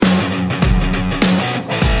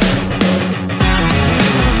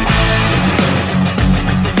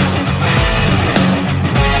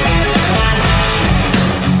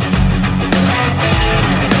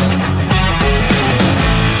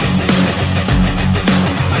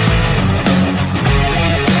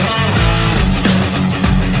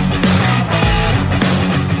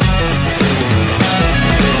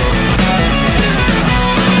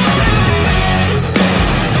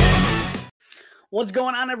What's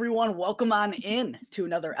going on, everyone? Welcome on in to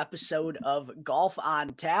another episode of Golf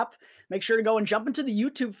on Tap. Make sure to go and jump into the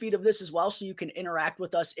YouTube feed of this as well so you can interact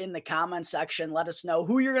with us in the comment section. Let us know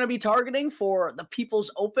who you're going to be targeting for the People's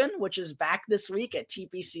Open, which is back this week at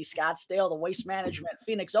TPC Scottsdale, the Waste Management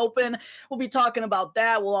Phoenix Open. We'll be talking about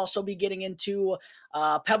that. We'll also be getting into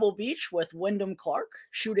Pebble Beach with Wyndham Clark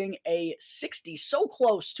shooting a 60, so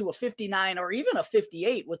close to a 59 or even a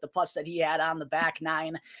 58 with the putts that he had on the back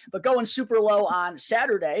nine, but going super low on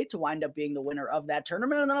Saturday to wind up being the winner of that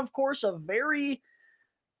tournament. And then, of course, a very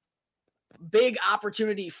big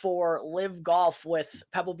opportunity for Live Golf with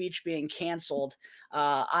Pebble Beach being canceled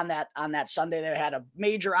on that Sunday. They had a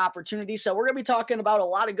major opportunity. So we're going to be talking about a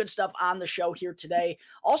lot of good stuff on the show here today.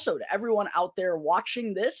 Also, to everyone out there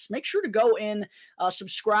watching this, make sure to go in,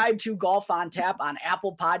 subscribe to Golf on Tap on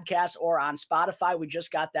Apple Podcasts or on Spotify. We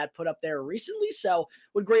just got that put up there recently. So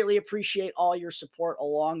would greatly appreciate all your support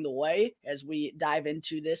along the way as we dive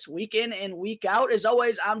into this week in and week out. As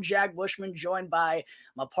always, I'm Jack Bushman, joined by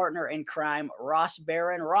my partner in crime, Ross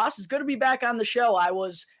Barron. Ross, is good to be back on the show. I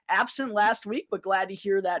was absent last week, but glad to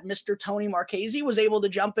hear that Mr. Tony Marchese was able to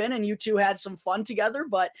jump in and you two had some fun together,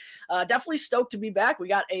 but definitely stoked to be back. We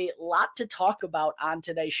got a lot to talk about on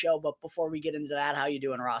today's show, but before we get into that, how you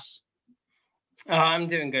doing, Ross? I'm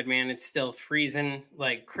doing good, man. It's still freezing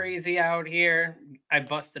like crazy out here. I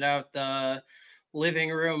busted out the living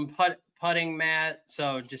room putting mat,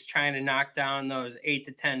 so just trying to knock down those 8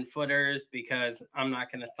 to 10 footers because I'm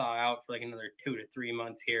not going to thaw out for like another 2 to 3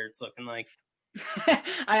 months here. It's looking like.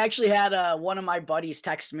 I actually had one of my buddies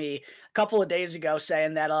text me a couple of days ago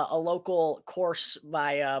saying that a local course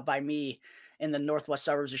by me in the northwest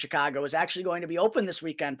suburbs of Chicago is actually going to be open this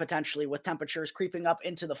weekend, potentially with temperatures creeping up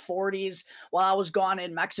into the 40s. While I was gone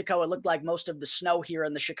in Mexico, it looked like most of the snow here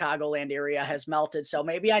in the Chicagoland area has melted. So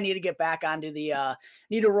maybe I need to get back onto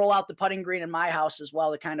need to roll out the putting green in my house as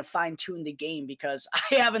well to kind of fine tune the game because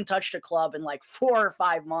I haven't touched a club in like 4 or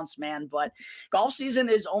 5 months, man. But golf season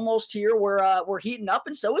is almost here. We're heating up,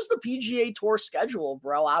 and so is the PGA Tour schedule,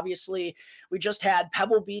 bro. Obviously, we just had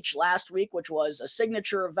Pebble Beach last week, which was a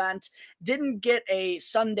signature event. Didn't get a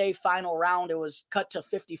Sunday final round. It was cut to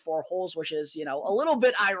 54 holes, which is, a little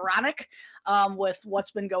bit ironic with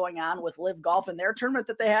what's been going on with Live Golf and their tournament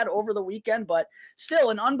that they had over the weekend, but still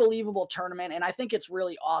an unbelievable tournament. And I think it's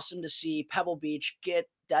really awesome to see Pebble Beach get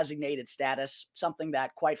designated status, something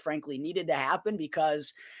that quite frankly needed to happen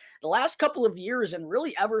because the last couple of years, and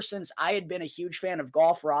really ever since I had been a huge fan of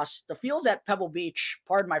golf, Ross, the fields at Pebble Beach,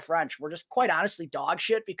 pardon my French, were just quite honestly dog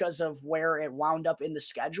shit because of where it wound up in the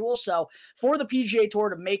schedule. So for the PGA Tour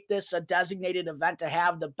to make this a designated event to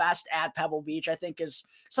have the best at Pebble Beach, I think is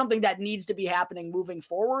something that needs to be happening moving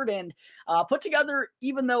forward and put together,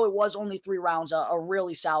 even though it was only 3 rounds, a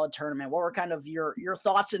really solid tournament. What were kind of your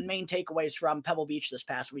thoughts and main takeaways from Pebble Beach this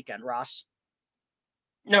past weekend, Ross?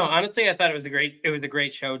 No, honestly, I thought it was a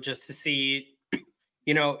great show just to see,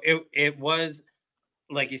 it was,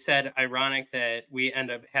 like you said, ironic that we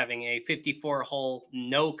end up having a 54 hole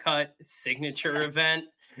no cut signature event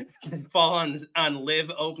fall on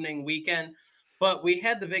Live opening weekend, but we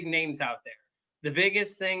had the big names out there. The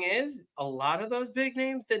biggest thing is a lot of those big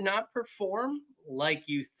names did not perform like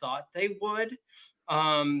you thought they would.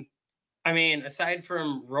 Aside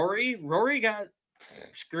from Rory got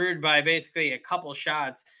screwed by basically a couple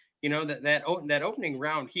shots. That opening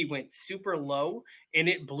round, he went super low and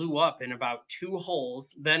it blew up in about 2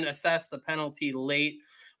 holes, then assessed the penalty late.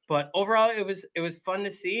 But overall, it was fun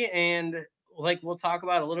to see. And like we'll talk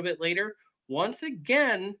about a little bit later, once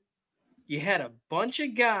again, you had a bunch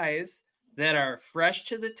of guys that are fresh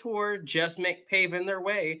to the tour, just paving their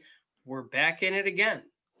way. We're back in it again.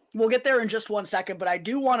 We'll get there in just 1 second, but I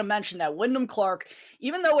do want to mention that Wyndham Clark,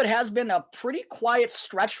 even though it has been a pretty quiet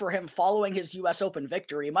stretch for him following his U.S. Open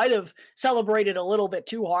victory, might have celebrated a little bit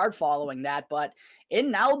too hard following that, but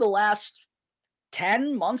in now the last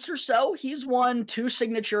 10 months or so, he's won 2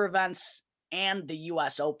 signature events and the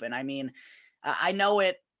U.S. Open. I mean, I know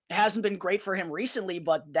it hasn't been great for him recently,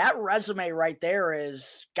 but that resume right there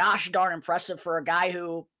is gosh darn impressive for a guy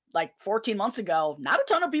who, like 14 months ago, not a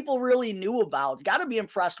ton of people really knew about. Got to be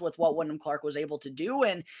impressed with what Wyndham Clark was able to do.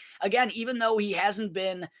 And again, even though he hasn't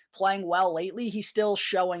been playing well lately, he's still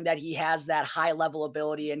showing that he has that high level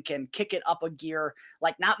ability and can kick it up a gear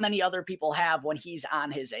like not many other people have when he's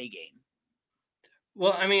on his A game.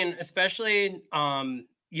 Well, especially,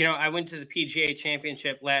 I went to the PGA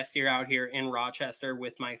Championship last year out here in Rochester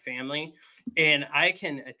with my family, and I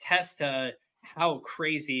can attest to how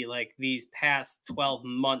crazy like these past 12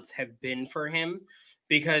 months have been for him,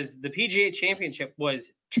 because the PGA Championship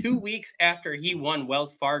was 2 weeks after he won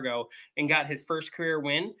Wells Fargo and got his first career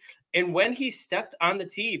win. And when he stepped on the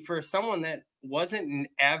tee, for someone that wasn't an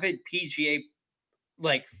avid PGA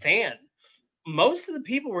like fan, most of the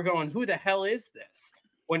people were going, "Who the hell is this?"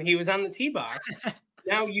 when he was on the tee box.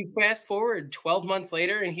 Now you fast forward 12 months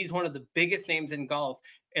later, and he's one of the biggest names in golf,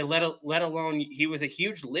 and let alone he was a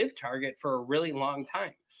huge live target for a really long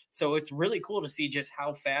time. So it's really cool to see just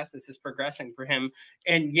how fast this is progressing for him.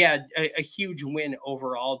 And yeah, a huge win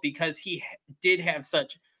overall because he did have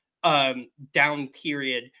such down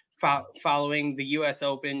period following the US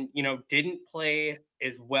Open, didn't play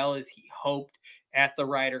as well as he hoped at the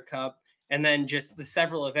Ryder Cup. And then just the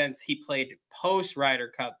several events he played post Ryder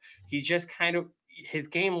Cup, he just kind of his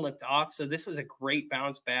game looked off. So this was a great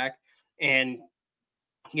bounce back. And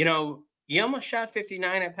he almost shot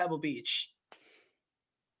 59 at Pebble Beach.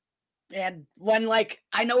 And when, like,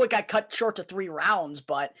 I know it got cut short to 3 rounds,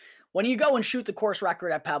 but when you go and shoot the course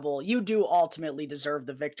record at Pebble, you do ultimately deserve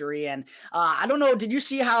the victory. And I don't know, did you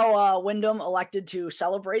see how Wyndham elected to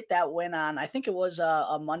celebrate that win on, I think it was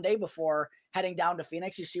a Monday before heading down to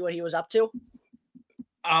Phoenix? You see what he was up to?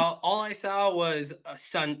 All I saw was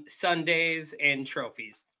Sundays and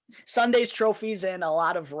trophies. Sundays, trophies, and a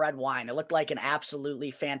lot of red wine. It looked like an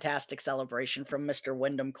absolutely fantastic celebration from Mr.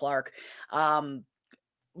 Wyndham Clark.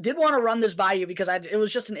 Did want to run this by you because it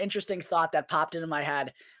was just an interesting thought that popped into my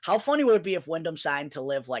head. How funny would it be if Wyndham signed to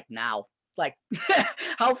live like now? Like,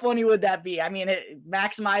 how funny would that be? I mean,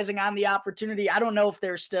 maximizing on the opportunity. I don't know if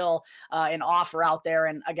there's still an offer out there.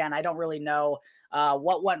 And again, I don't really know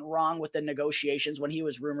what went wrong with the negotiations when he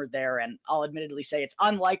was rumored there. And I'll admittedly say it's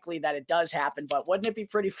unlikely that it does happen. But wouldn't it be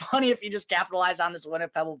pretty funny if you just capitalized on this win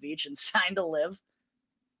at Pebble Beach and signed to live?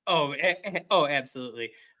 Oh,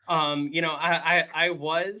 absolutely. I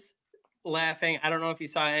was laughing. I don't know if you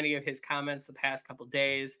saw any of his comments the past couple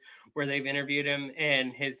days where they've interviewed him,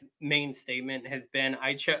 and his main statement has been,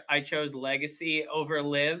 I chose legacy over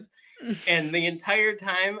live. And the entire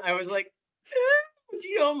time I was like,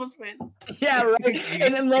 you almost win. Yeah, right.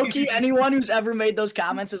 And then low key, anyone who's ever made those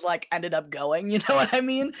comments is like ended up going. You know what I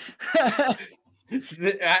mean?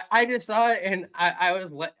 I just saw it and I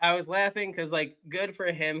was laughing because, like, good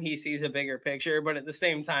for him, he sees a bigger picture, but at the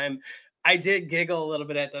same time I did giggle a little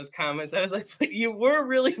bit at those comments. I was like, but you were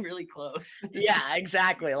really, really close. Yeah,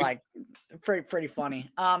 exactly. Like, pretty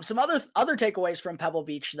funny. Some other takeaways from Pebble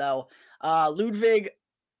Beach though. Ludwig,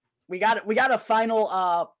 we got a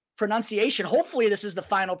final pronunciation. Hopefully this is the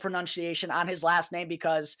final pronunciation on his last name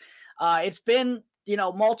because it's been,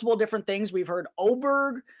 multiple different things. We've heard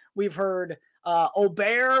Oberg, we've heard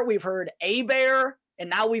Aubert, we've heard Aber,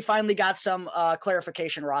 and now we finally got some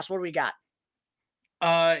clarification. Ross, what do we got?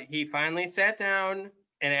 He finally sat down,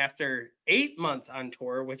 and after 8 months on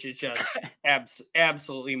tour, which is just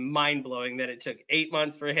absolutely mind-blowing that it took 8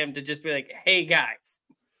 months for him to just be like, hey guys,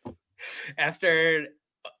 after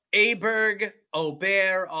Aberg,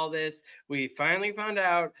 Aubert, all this, we finally found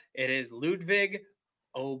out it is Ludwig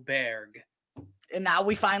Aberg. And now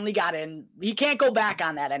we finally got in. He can't go back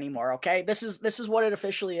on that anymore. Okay, this is what it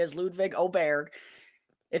officially is. Ludwig Aberg.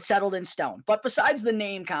 It's settled in stone. But besides the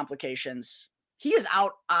name complications, he is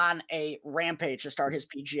out on a rampage to start his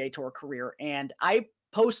PGA Tour career. And I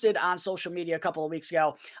posted on social media a couple of weeks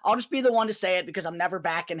ago. I'll just be the one to say it because I'm never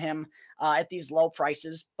backing him at these low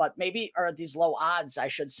prices, but maybe, or these low odds, I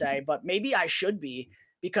should say, but maybe I should be,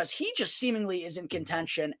 because he just seemingly is in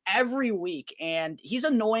contention every week and he's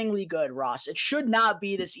annoyingly good, Ross. It should not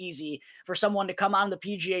be this easy for someone to come on the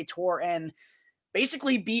PGA Tour and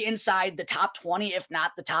basically be inside the top 20, if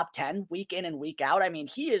not the top 10, week in and week out. I mean,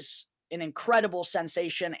 he is an incredible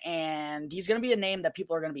sensation, and he's going to be a name that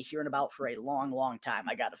people are going to be hearing about for a long, long time.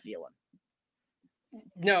 I got a feeling.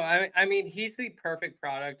 No, I mean, he's the perfect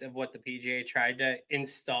product of what the PGA tried to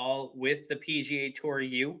install with the PGA Tour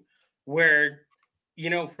U, where,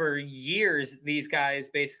 for years, these guys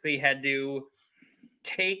basically had to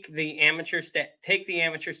take the amateur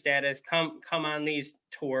status, come on these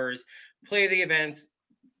tours, play the events,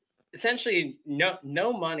 essentially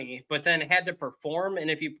no money, but then had to perform. And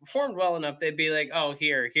if you performed well enough, they'd be like, oh,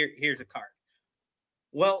 here's a card.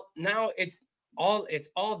 Well, now it's all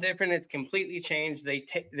different. It's completely changed.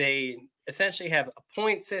 They essentially have a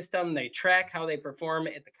point system. They track how they perform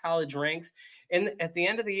at the college ranks, and at the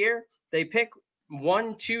end of the year, they pick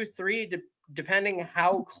 1, 2, 3, depending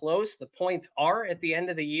how close the points are at the end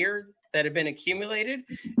of the year that have been accumulated,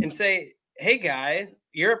 and say, hey guy,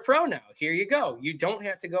 you're a pro now. Here you go. You don't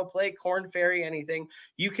have to go play Corn Ferry anything.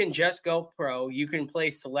 You can just go pro. You can play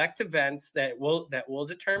select events that will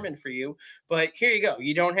determine for you. But here you go.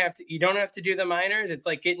 You don't have to do the minors. It's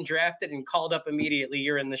like getting drafted and called up immediately.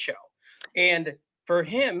 You're in the show. And for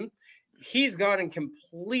him, he's gone and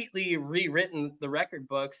completely rewritten the record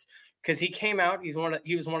books because he came out.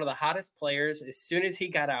 He was one of the hottest players as soon as he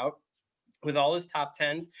got out with all his top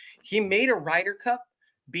tens. He made a Ryder Cup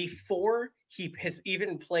before he has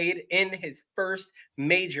even played in his first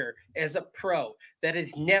major as a pro. That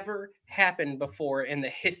has never happened before in the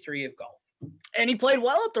history of golf. And he played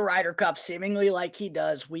well at the Ryder Cup, seemingly like he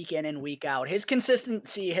does week in and week out. His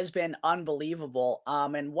consistency has been unbelievable.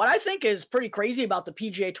 And what I think is pretty crazy about the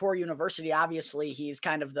PGA Tour University, obviously, he's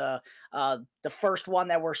kind of the first one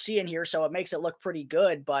that we're seeing here, so it makes it look pretty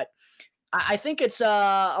good. But I think it's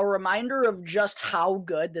a reminder of just how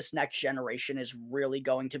good this next generation is really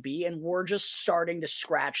going to be, and we're just starting to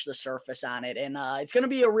scratch the surface on it. And it's going to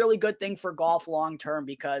be a really good thing for golf long term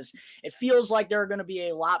because it feels like there are going to be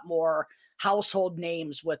a lot more household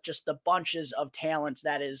names with just the bunches of talents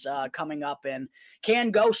that is coming up and can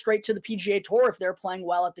go straight to the PGA Tour if they're playing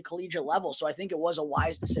well at the collegiate level. So I think it was a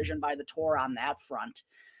wise decision by the tour on that front.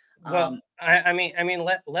 Well,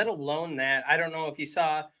 let alone that. I don't know if you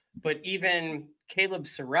saw, but even Caleb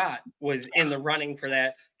Surratt was in the running for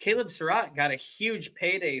that. Caleb Surratt got a huge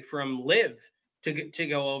payday from Liv to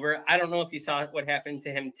go over. I don't know if you saw what happened to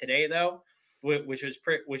him today though, which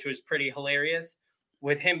was pretty hilarious.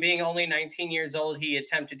 With him being only 19 years old, he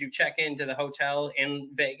attempted to check into the hotel in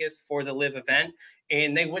Vegas for the Live event,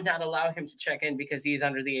 and they would not allow him to check in because he's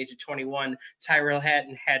under the age of 21. Tyrell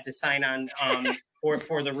Hatton had to sign on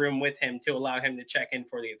for the room with him to allow him to check in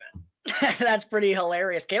for the event. That's pretty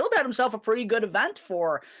hilarious. Caleb had himself a pretty good event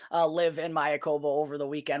for Live in Mayakoba over the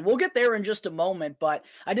weekend. We'll get there in just a moment, but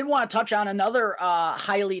I did want to touch on another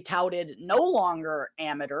highly touted, no longer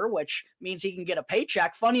amateur, which means he can get a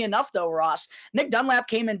paycheck. Funny enough, though, Ross, Nick Dunlap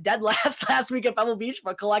came in dead last week at Pebble Beach,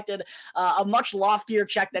 but collected a much loftier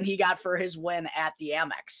check than he got for his win at the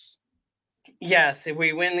Amex. Yes, if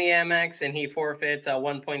we win the Amex and he forfeits a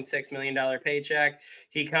 $1.6 million paycheck,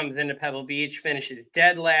 he comes into Pebble Beach, finishes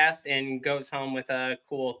dead last, and goes home with a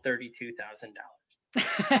cool $32,000.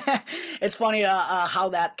 It's funny how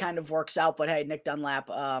that kind of works out, but hey, Nick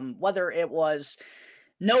Dunlap, whether it was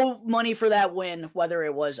no money for that win, whether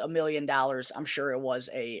it was $1 million, I'm sure it was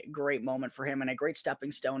a great moment for him and a great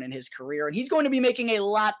stepping stone in his career. And he's going to be making a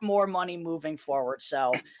lot more money moving forward.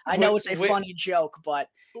 So I know it's a funny joke, but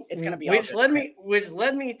it's going to be which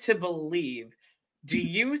led me to believe. Do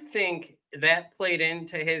you think that played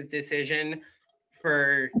into his decision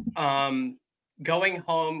for going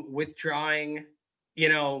home, withdrawing,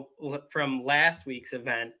 from last week's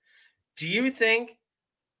event? Do you think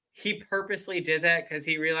he purposely did that because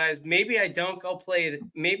he realized maybe I don't go play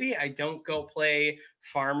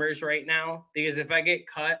Farmers right now, because if I get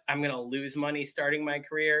cut, I'm going to lose money starting my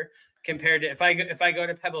career, compared to if I go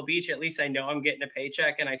to Pebble Beach, at least I know I'm getting a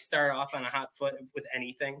paycheck and I start off on a hot foot with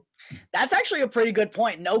anything. That's actually a pretty good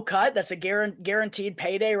point. No cut. That's a guaranteed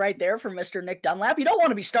payday right there for Mr. Nick Dunlap. You don't want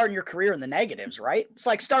to be starting your career in the negatives, right? It's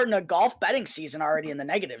like starting a golf betting season already in the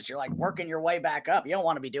negatives. You're like working your way back up. You don't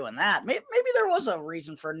want to be doing that. Maybe there was a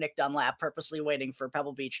reason for Nick Dunlap purposely waiting for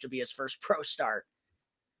Pebble Beach to be his first pro start.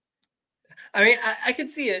 I mean, I could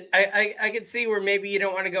see it. I could see where maybe you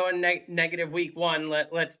don't want to go in negative week one.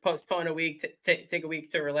 Let's postpone a week, take a week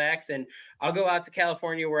to relax, and I'll go out to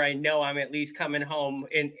California where I know I'm at least coming home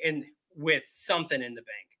in with something in the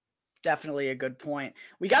bank. Definitely a good point.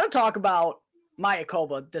 We got to talk about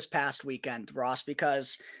Mayakoba this past weekend, Ross,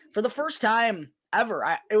 because for the first time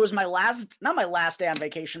ever, it was not my last day on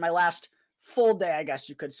vacation, my last full day, I guess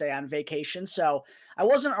you could say, on vacation. So I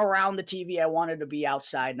wasn't around the TV. I wanted to be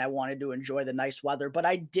outside and I wanted to enjoy the nice weather, but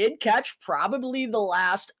I did catch probably the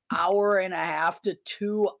last hour and a half to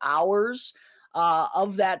 2 hours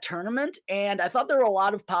of that tournament. And I thought there were a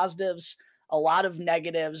lot of positives, a lot of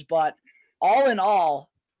negatives, but all in all,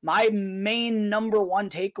 my main number one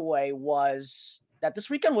takeaway was that this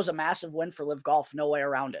weekend was a massive win for Live Golf. No way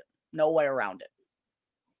around it. No way around it.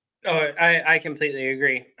 Oh, I completely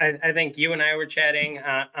agree. I think you and I were chatting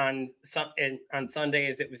on Sunday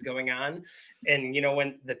as it was going on. And,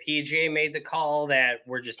 when the PGA made the call that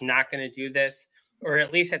we're just not going to do this, or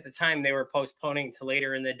at least at the time they were postponing to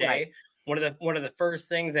later in the day. Right. One of the first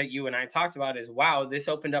things that you and I talked about is, wow, this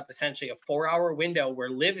opened up essentially a 4-hour window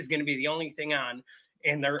where Live is going to be the only thing on,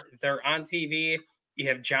 and they're on TV. You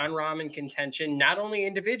have Jon Rahm in contention, not only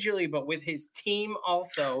individually but with his team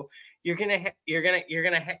also. You're gonna have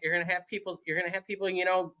people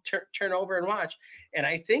turn over and watch. And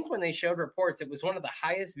I think when they showed reports, it was one of the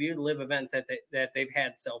highest viewed Live events that they've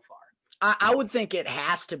had so far. I would think it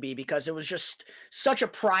has to be, because it was just such a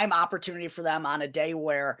prime opportunity for them on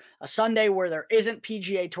a Sunday where there isn't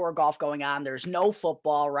PGA Tour golf going on. There's no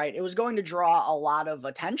football, right? It was going to draw a lot of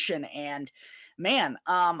attention. And Man,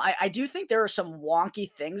 I do think there are some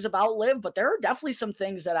wonky things about Live, but there are definitely some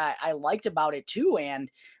things that I liked about it too. And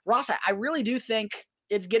Ross, I really do think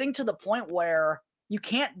it's getting to the point where you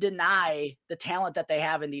can't deny the talent that they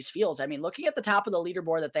have in these fields. I mean, looking at the top of the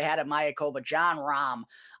leaderboard that they had at Mayakoba, John Rahm,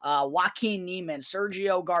 Joaquin Neiman,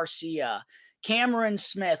 Sergio Garcia, Cameron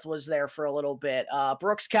Smith was there for a little bit,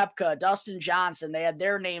 Brooks Koepka, Dustin Johnson, they had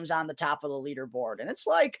their names on the top of the leaderboard. And it's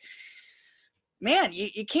like, man,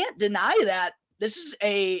 you can't deny that this is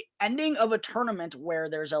a ending of a tournament where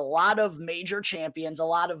there's a lot of major champions, a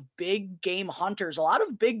lot of big game hunters, a lot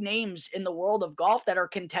of big names in the world of golf that are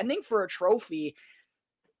contending for a trophy.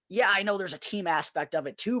 Yeah, I know there's a team aspect of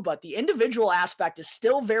it too, but the individual aspect is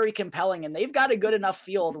still very compelling, and they've got a good enough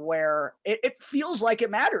field where it feels like it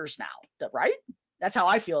matters now, right? That's how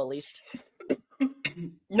I feel, at least.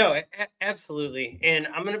 No, absolutely. And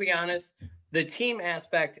I'm going to be honest, the team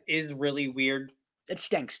aspect is really weird. It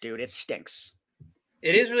stinks, dude. It stinks.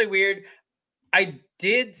 It is really weird. I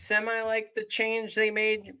did semi like the change they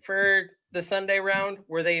made for the Sunday round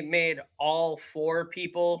where they made all four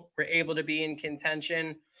people were able to be in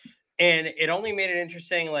contention. And it only made it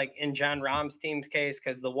interesting, like in John Rahm's team's case,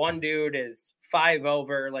 because the one dude is 5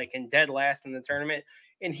 over, like in dead last in the tournament.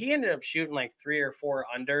 And he ended up shooting like 3 or 4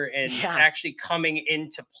 under and Yeah. actually coming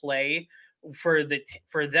into play for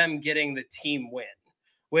for them getting the team win.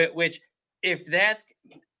 Which if that's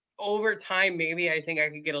over time, maybe I think I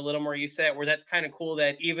could get a little more used to that, where that's kind of cool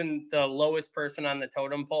that even the lowest person on the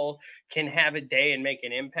totem pole can have a day and make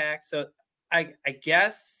an impact. So I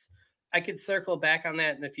guess I could circle back on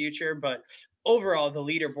that in the future, but overall, the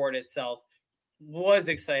leaderboard itself was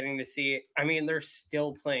exciting to see. I mean, they're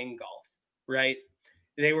still playing golf, right?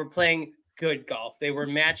 They were playing good golf. They were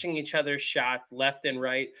matching each other's shots left and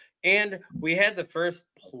right. And we had the first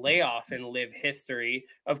playoff in Live history.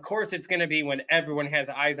 Of course, it's going to be when everyone has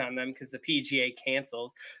eyes on them because the PGA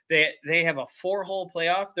cancels. They have a 4-hole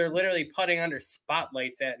playoff. They're literally putting under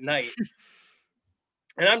spotlights at night.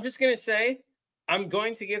 And I'm just going to say, I'm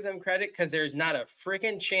going to give them credit because there's not a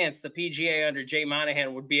freaking chance the PGA under Jay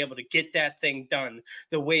Monahan would be able to get that thing done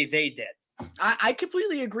the way they did. I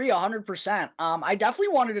completely agree 100%. I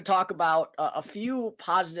definitely wanted to talk about a few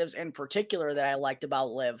positives in particular that I liked about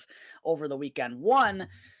Live over the weekend. One,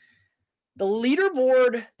 the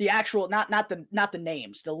leaderboard, the actual not the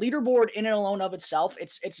names, the leaderboard in and alone of itself,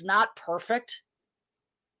 it's not perfect,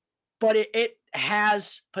 but it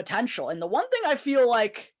has potential. And the one thing I feel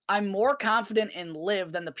like I'm more confident in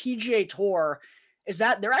Live than the PGA Tour is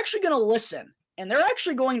that they're actually going to listen and they're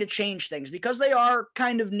actually going to change things because they are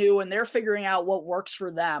kind of new and they're figuring out what works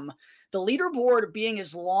for them. The leaderboard being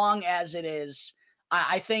as long as it is,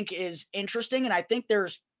 I think is interesting. And I think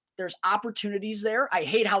there's opportunities there. I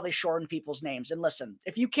hate how they shorten people's names. And listen,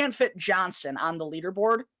 if you can't fit Johnson on the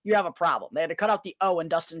leaderboard, you have a problem. They had to cut out the O in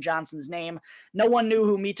Dustin Johnson's name. No one knew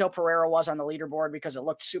who Mito Pereira was on the leaderboard because it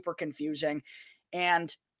looked super confusing.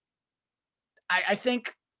 And I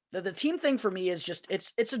think that the team thing for me is just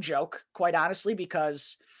it's a joke, quite honestly,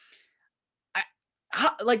 because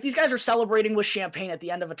like these guys are celebrating with champagne at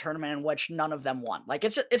the end of a tournament in which none of them won. Like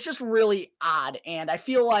it's just really odd. And I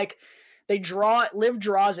feel like Live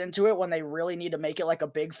draws into it when they really need to make it like a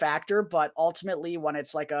big factor, but ultimately when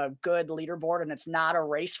it's like a good leaderboard and it's not a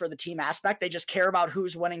race for the team aspect, they just care about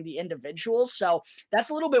who's winning the individuals. So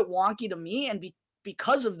that's a little bit wonky to me. And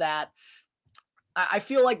because of that, I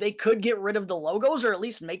feel like they could get rid of the logos or at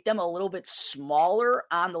least make them a little bit smaller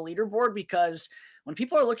on the leaderboard, because when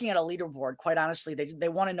people are looking at a leaderboard, quite honestly, they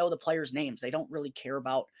want to know the players' names. They don't really care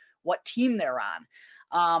about what team they're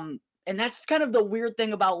on. And that's kind of the weird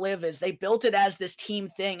thing about Live is they built it as this team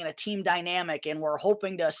thing and a team dynamic, and we're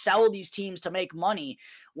hoping to sell these teams to make money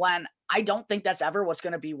when I don't think that's ever what's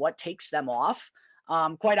going to be what takes them off.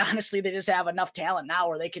 Quite honestly, they just have enough talent now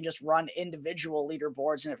where they can just run individual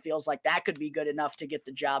leaderboards, and it feels like that could be good enough to get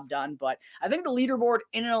the job done. But I think the leaderboard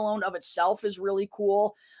in and alone of itself is really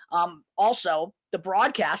cool. Also, the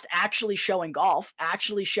broadcast actually showing golf,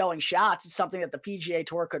 actually showing shots, is something that the PGA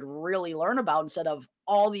Tour could really learn about instead of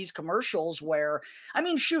all these commercials where, I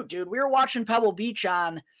mean, shoot, dude, we were watching Pebble Beach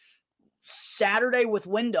on Saturday with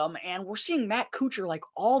Wyndham, and we're seeing Matt Kuchar like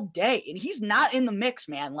all day, and he's not in the mix,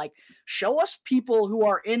 man. Like, show us people who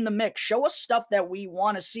are in the mix. Show us stuff that we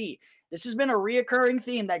want to see. This has been a reoccurring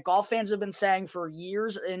theme that golf fans have been saying for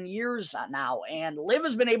years and years now, and Liv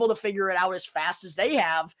has been able to figure it out as fast as they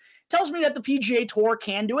have. Tells me that the PGA Tour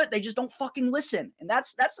can do it. They just don't fucking listen, and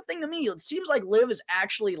that's the thing to me. It seems like Liv is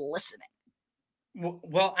actually listening.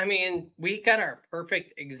 Well, I mean, we got our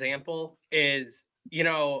perfect example is,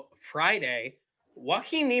 Friday,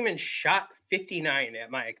 Joaquin Neiman shot 59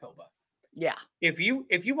 at Mayakoba. Yeah. If you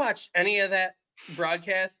watched any of that,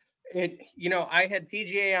 broadcast. And I had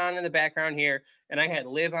PGA on in the background here, and I had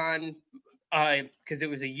Live on, because it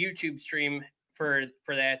was a YouTube stream for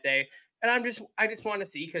that day. And I just want to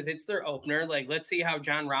see, because it's their opener. Like, let's see how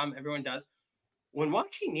John Rahm, everyone does. When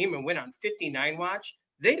Joaquin Niemann went on 59 watch,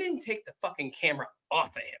 they didn't take the fucking camera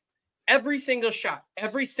off of him. Every single shot,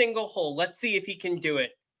 every single hole. Let's see if he can do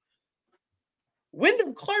it.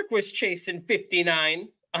 Wyndham Clark was chasing 59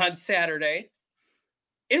 on Saturday.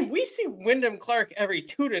 And we see Wyndham Clark every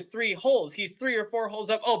 2 to 3 holes. He's 3 or 4 holes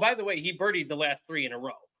up. Oh, by the way, he birdied the last 3 in a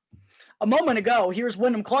row. A moment ago, here's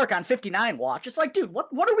Wyndham Clark on 59 watch. It's like, dude, what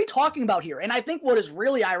are we talking about here? And I think what is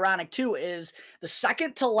really ironic, too, is the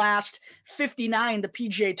second to last 59 the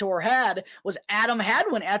PGA Tour had was Adam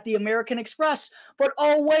Hadwin at the American Express. But,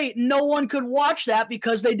 oh, wait, no one could watch that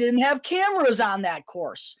because they didn't have cameras on that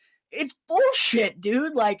course. It's bullshit,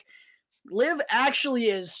 dude. Like, Liv actually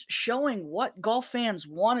is showing what golf fans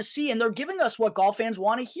want to see, and they're giving us what golf fans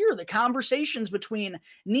want to hear. The conversations between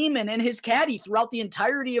Niemann and his caddy throughout the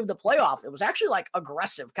entirety of the playoff. It was actually like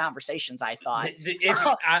aggressive conversations, I thought.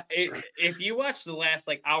 If you watch the last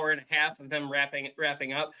like hour and a half of them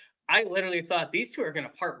wrapping up, I literally thought these two are going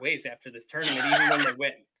to part ways after this tournament, even when they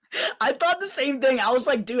win. I thought the same thing. I was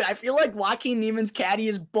like, dude, I feel like Joaquin Niemann's caddy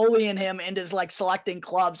is bullying him and is like selecting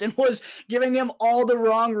clubs and was giving him all the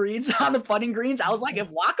wrong reads on the putting greens. I was like, if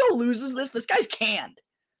Waco loses this guy's canned.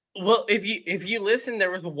 Well, if you listen,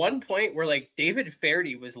 there was one point where like David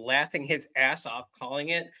Fairdy was laughing his ass off, calling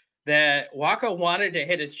it that Waco wanted to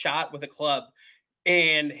hit his shot with a club,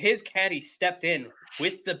 and his caddy stepped in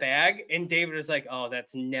with the bag, and David was like, "Oh,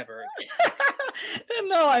 that's never a good sign."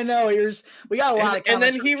 No, I know. We got a lot of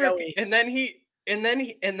comments and then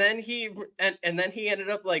he ended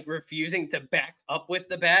up like refusing to back up with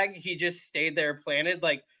the bag. He just stayed there planted,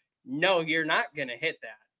 like, no, you're not gonna hit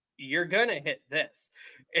that. You're gonna hit this.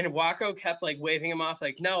 And Waco kept like waving him off,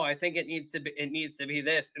 like, no, I think it needs to be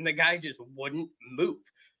this. And the guy just wouldn't move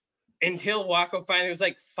until Waco finally was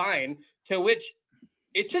like, fine. To which,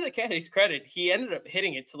 to the caddy's credit, he ended up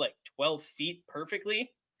hitting it to like 12 feet perfectly,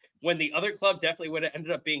 when the other club definitely would have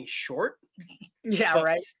ended up being short. Yeah,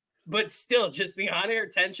 right. But still, just the on-air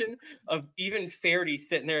tension of even Fairdy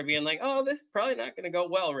sitting there being like, oh, this is probably not going to go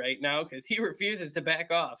well right now because he refuses to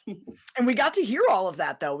back off. And we got to hear all of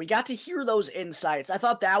that, though. We got to hear those insights. I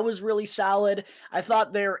thought that was really solid. I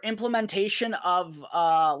thought their implementation of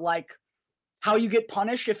like how you get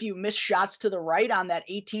punished if you miss shots to the right on that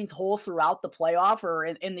 18th hole throughout the playoff or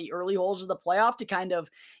in the early holes of the playoff to kind of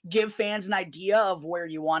give fans an idea of where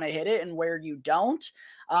you want to hit it and where you don't.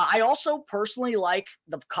 I also personally like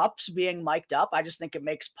the cups being mic'd up. I just think it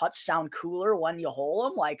makes putts sound cooler when you hole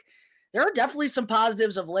them. Like, there are definitely some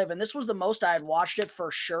positives of Liv, and this was the most I had watched it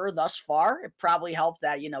for sure thus far. It probably helped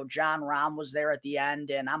that, John Rahm was there at the end,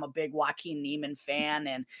 and I'm a big Joaquin Niemann fan,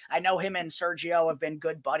 and I know him and Sergio have been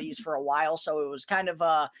good buddies for a while, so it was kind of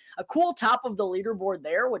a cool top of the leaderboard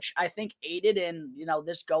there, which I think aided in,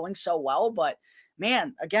 this going so well. But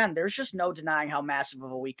man, again, there's just no denying how massive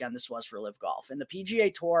of a weekend this was for Liv Golf, and the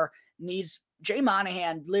PGA Tour needs Jay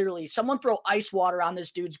Monahan, literally, someone throw ice water on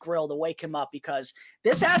this dude's grill to wake him up, because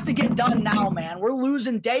this has to get done now, man. We're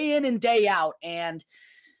losing day in and day out, and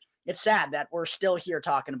it's sad that we're still here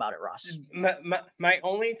talking about it, Russ. My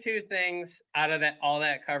only two things out of all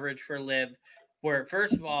that coverage for Liv were,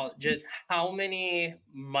 first of all, just how many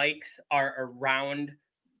mics are around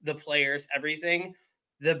the players, everything.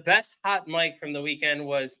 The best hot mic from the weekend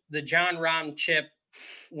was the John Rahm chip,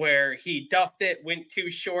 where he duffed it, went too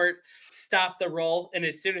short, stopped the roll, and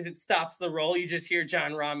as soon as it stops the roll, you just hear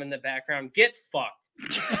John Rahm in the background. Get fucked.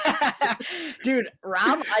 Dude,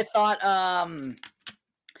 Rahm, I thought one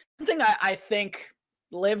thing I think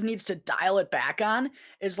Liv needs to dial it back on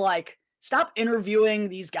is like, stop interviewing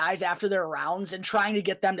these guys after their rounds and trying to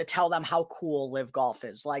get them to tell them how cool Liv Golf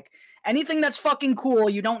is. Like, anything that's fucking cool,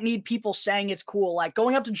 you don't need people saying it's cool. Like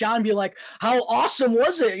going up to John and being like, how awesome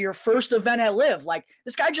was it, your first event at Liv? Like,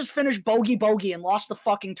 this guy just finished bogey and lost the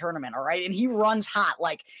fucking tournament, all right? And he runs hot.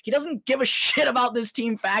 Like, he doesn't give a shit about this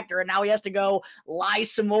team factor, and now he has to go lie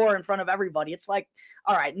some more in front of everybody. It's like,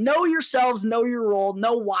 all right, know yourselves, know your role,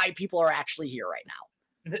 know why people are actually here right now.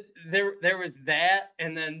 There was that,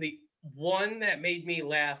 and then the one that made me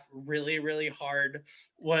laugh really, really hard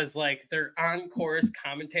was like their on-course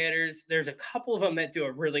commentators. There's a couple of them that do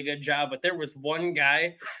a really good job, but there was one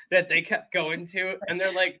guy that they kept going to, and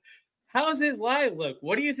they're like, how's his lie look?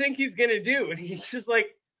 What do you think he's going to do? And he's just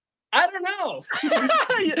like, I don't know.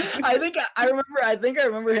 I think I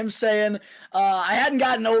remember him saying, I hadn't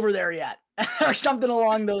gotten over there yet or something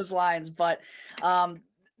along those lines. But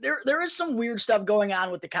there is some weird stuff going on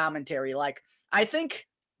with the commentary. Like, I think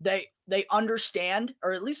they they understand,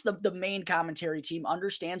 or at least the main commentary team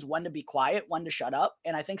understands when to be quiet, when to shut up.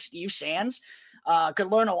 And I think Steve Sands could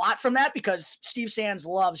learn a lot from that, because Steve Sands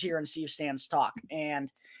loves hearing Steve Sands talk.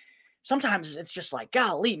 And sometimes it's just like,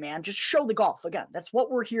 golly, man, just show the golf. Again, that's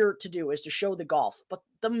what we're here to do, is to show the golf. But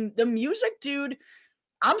the music, dude,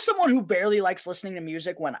 I'm someone who barely likes listening to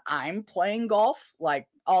music when I'm playing golf. Like,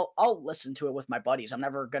 I'll listen to it with my buddies. I'm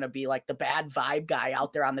never gonna be like the bad vibe guy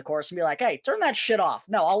out there on the course and be like, hey, turn that shit off.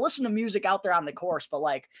 No, I'll listen to music out there on the course, but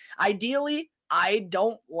like, ideally, I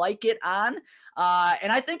don't like it on.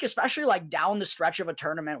 And I think especially like down the stretch of a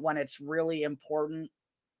tournament, when it's really important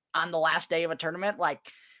on the last day of a tournament, like,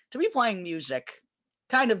 to be playing music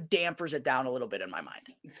kind of dampers it down a little bit in my mind.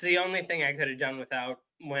 It's the only thing I could have done without.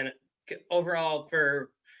 When overall,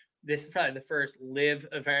 for this is probably the first live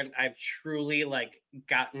event I've truly like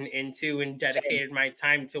gotten into and dedicated Same. my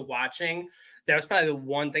time to watching. That was probably the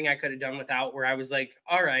one thing I could have done without, where I was like,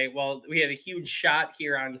 all right, well, we have a huge shot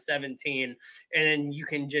here on 17, and then you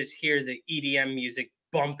can just hear the EDM music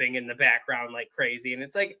bumping in the background like crazy. And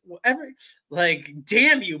it's like, whatever, like,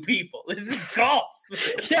 damn you people, this is golf.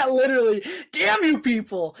 Yeah, literally. Damn you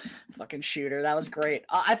people. Fucking shooter. That was great.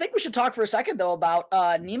 I think we should talk for a second, though, about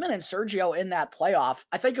Neiman and Sergio in that playoff.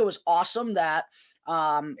 I think it was awesome that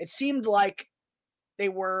it seemed like they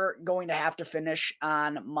were going to have to finish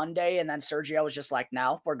on Monday, and then Sergio was just like,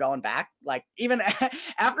 no, we're going back. Like, even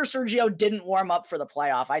after Sergio didn't warm up for the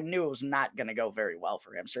playoff, I knew it was not going to go very well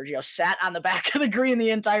for him. Sergio sat on the back of the green the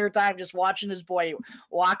entire time, just watching his boy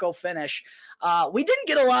Waco finish. We didn't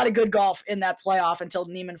get a lot of good golf in that playoff until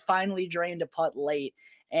Neiman finally drained a putt late.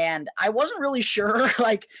 And I wasn't really sure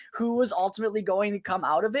like who was ultimately going to come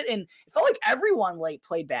out of it. And it felt like everyone late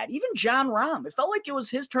played bad. Even John Rahm. It felt like it was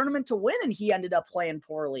his tournament to win, and he ended up playing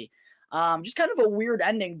poorly. Just kind of a weird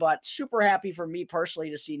ending, but super happy for me personally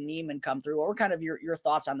to see Neiman come through. What were kind of your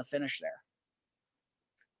thoughts on the finish there?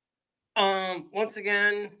 Once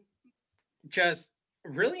again, just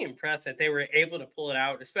really impressed that they were able to pull it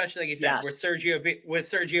out, especially like you said, with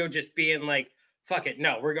Yes. Sergio just being like, fuck it,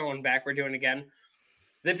 no, we're going back, we're doing it again.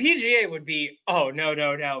 The PGA would be, oh, no,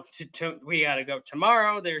 no, no, we got to go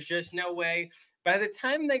tomorrow. There's just no way. By the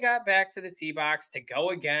time they got back to the tee box to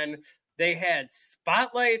go again, they had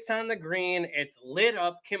spotlights on the green. It's lit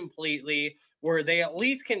up completely, where they at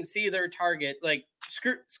least can see their target. Like,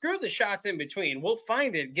 screw the shots in between. We'll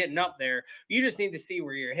find it getting up there. You just need to see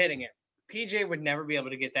where you're hitting it. PGA would never be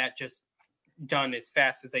able to get that just done as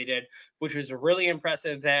fast as they did, which was really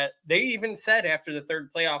impressive. That they even said after the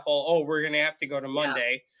third playoff hole, oh, we're going to have to go to Yeah.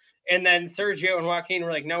 Monday. And then Sergio and Joaquin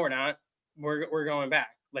were like, no, we're not. We're going back.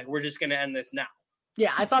 Like, we're just going to end this now.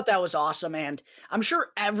 Yeah, I thought that was awesome. And I'm sure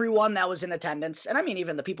everyone that was in attendance, and I mean,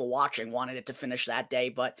 even the people watching, wanted it to finish that day.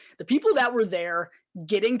 But the people that were there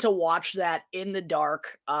getting to watch that in the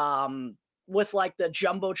dark, with like the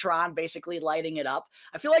Jumbotron basically lighting it up,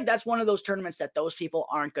 I feel like that's one of those tournaments that those people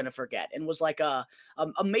aren't going to forget, and was like a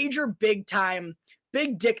major big time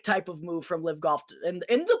big dick type of move from Live Golf and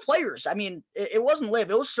the players. I mean, it wasn't Live,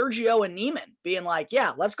 it was Sergio and Neiman being like,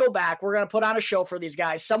 yeah, let's go back. We're going to put on a show for these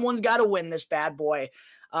guys. Someone's got to win this bad boy.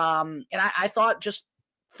 And I thought, just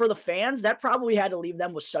for the fans, that probably had to leave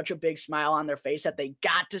them with such a big smile on their face, that they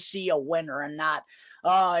got to see a winner and not,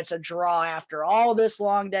 oh, it's a draw after all this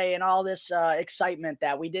long day and all this excitement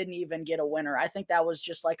that we didn't even get a winner. I think that was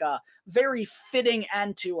just like a very fitting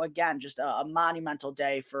end to, again, just a monumental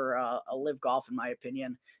day for a Live Golf, in my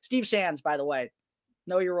opinion. Steve Sands, by the way,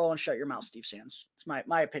 know your role and shut your mouth, Steve Sands. It's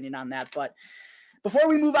my opinion on that. But before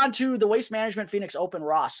we move on to the Waste Management Phoenix Open,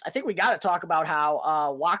 Ross, I think we got to talk about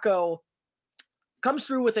how Waco comes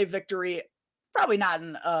through with a victory. Probably not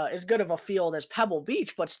in as good of a field as Pebble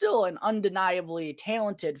Beach, but still an undeniably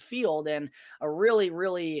talented field, and a really,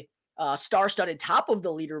 really star-studded top of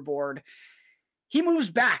the leaderboard. He moves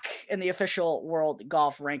back in the official world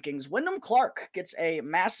golf rankings. Wyndham Clark gets a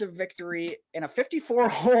massive victory in a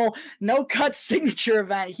 54-hole no-cut signature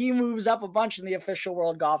event. He moves up a bunch in the official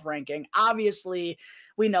world golf ranking. Obviously,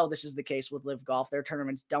 we know this is the case with Live Golf. Their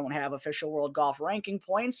tournaments don't have official world golf ranking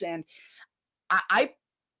points, and I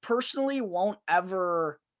personally won't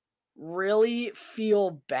ever really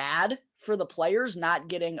feel bad for the players not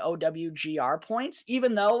getting OWGR points,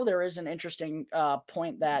 even though there is an interesting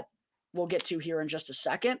point that we'll get to here in just a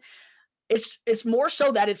second. It's more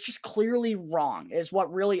so that it's just clearly wrong is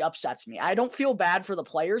what really upsets me. I don't feel bad for the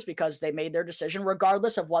players because they made their decision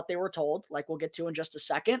regardless of what they were told, like we'll get to in just a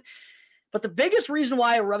second. But the biggest reason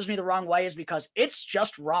why it rubs me the wrong way is because it's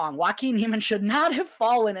just wrong. Joaquin Neiman should not have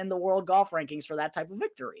fallen in the world golf rankings for that type of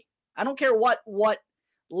victory. I don't care what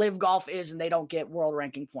Live Golf is and they don't get world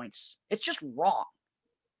ranking points. It's just wrong.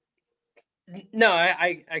 No,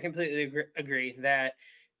 I completely agree that,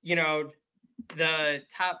 you know, the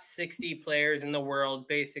top 60 players in the world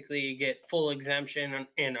basically get full exemption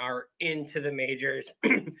and are into the majors.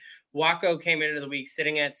 Wako came into the week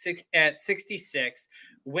sitting at 66,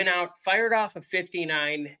 went out, fired off a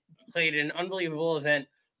 59, played an unbelievable event,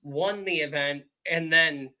 won the event, and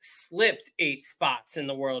then slipped 8 spots in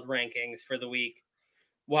the world rankings for the week.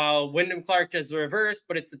 While Wyndham Clark does the reverse,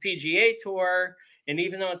 but it's the PGA Tour, and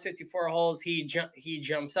even though it's 54 holes, he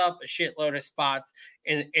jumps up a shitload of spots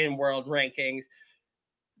in world rankings.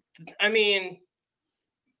 I mean,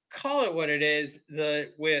 call it what it is.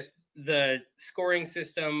 With the scoring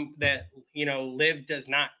system that Live does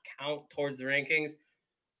not count towards the rankings.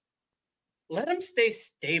 Let him stay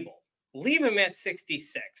stable. Leave him at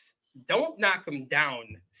 66. Don't knock him down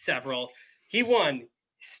several. He won.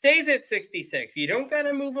 Stays at 66. You don't got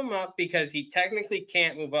to move him up because he technically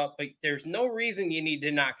can't move up, but there's no reason you need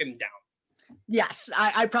to knock him down. Yes,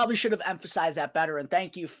 I probably should have emphasized that better, and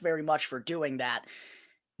thank you very much for doing that.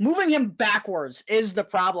 Moving him backwards is the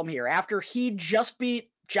problem here. After he just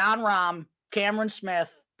beat John Rahm, Cameron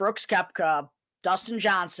Smith, Brooks Koepka, Dustin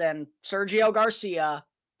Johnson, Sergio Garcia,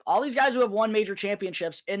 all these guys who have won major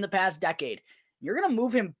championships in the past decade, you're going to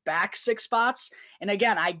move him back 6 spots. And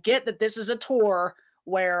again, I get that this is a tour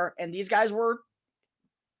where, and these guys were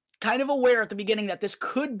kind of aware at the beginning that this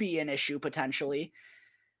could be an issue potentially.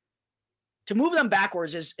 To move them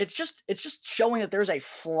backwards is it's just showing that there's a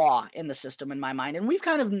flaw in the system in my mind. And we've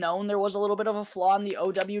kind of known there was a little bit of a flaw in the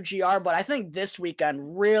OWGR, but I think this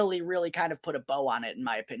weekend really kind of put a bow on it, in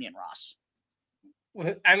my opinion, Ross.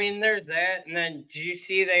 I mean, there's that. And then did you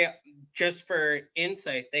see just for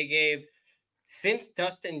insight, they gave, since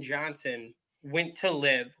Dustin Johnson went to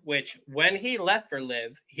Live, which when he left for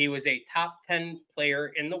Live, he was a top 10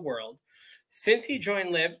 player in the world. Since he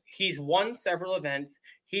joined Live, he's won several events.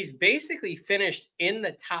 He's basically finished in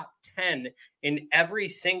the top 10 in every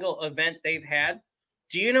single event they've had.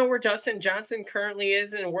 Do you know where Dustin Johnson currently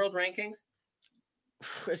is in world rankings?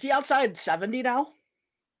 Is he outside 70 now?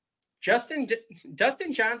 Dustin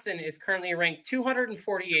Johnson is currently ranked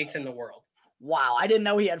 248th in the world. Wow, I didn't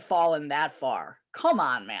know he had fallen that far. Come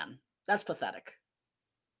on, man. That's pathetic.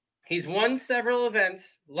 He's won several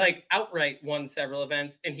events, like outright won several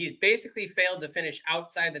events, and he's basically failed to finish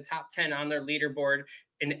outside the top 10 on their leaderboard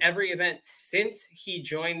in every event since he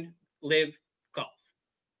joined Live Golf.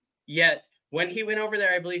 Yet, when he went over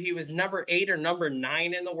there, I believe he was number 8 or number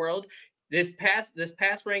 9 in the world. This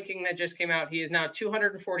past ranking that just came out, he is now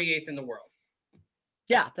 248th in the world.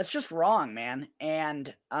 Yeah, that's just wrong, man.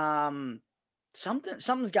 And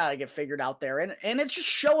something's got to get figured out there. And it's just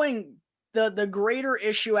showing the greater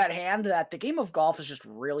issue at hand, that the game of golf is just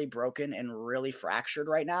really broken and really fractured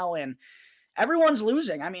right now, and everyone's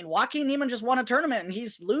losing. I mean, Joaquin Niemann just won a tournament and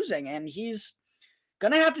he's losing, and he's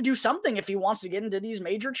going to have to do something if he wants to get into these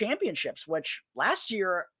major championships, which last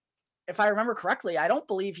year, if I remember correctly, I don't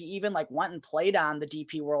believe he even went and played on the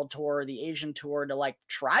DP World Tour or the Asian Tour to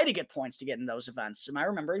try to get points to get in those events. Am I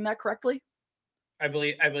remembering that correctly? I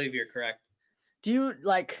believe you're correct. Do you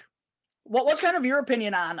what's kind of your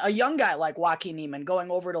opinion on a young guy like Joaquin Niemann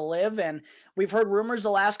going over to Live? And we've heard rumors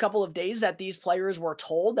the last couple of days that these players were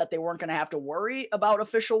told that they weren't going to have to worry about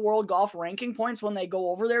official world golf ranking points when they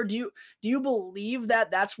go over there. Do you believe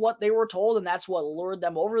that that's what they were told and that's what lured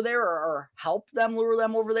them over there, or helped them lure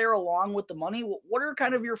them over there along with the money? What are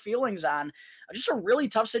kind of your feelings on just a really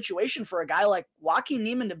tough situation for a guy like Joaquin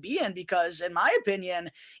Niemann to be in? Because in my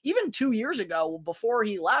opinion, even 2 years ago, before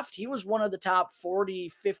he left, he was one of the top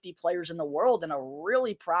 40, 50 players in the world and a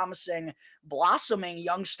really promising, blossoming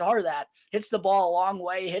young star that hits the ball a long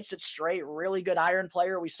way, hits it straight, really good iron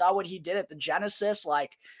player. We saw what he did at the Genesis, a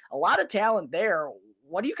lot of talent there.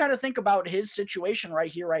 What do you kind of think about his situation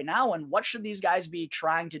right here, right now, and what should these guys be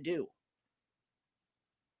trying to do?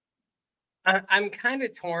 I'm kind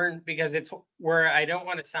of torn because it's where I don't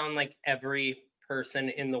want to sound like every person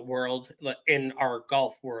in the world, in our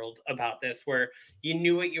golf world, about this, where you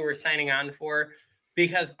knew what you were signing on for.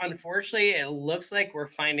 Because unfortunately, it looks like we're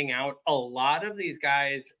finding out a lot of these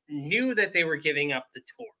guys knew that they were giving up the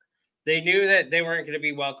tour. They knew that they weren't going to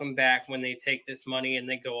be welcome back when they take this money and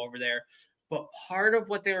they go over there. But part of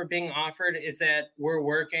what they were being offered is that we're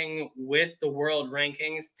working with the world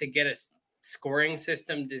rankings to get a scoring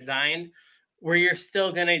system designed where you're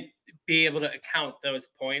still going to be able to account those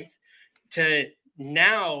points. To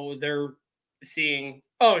now they're seeing,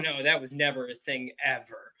 oh no, that was never a thing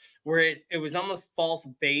ever, where it was almost false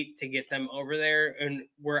bait to get them over there. And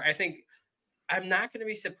where I think I'm not going to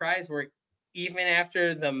be surprised where even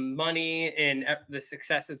after the money and the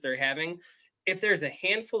successes they're having, if there's a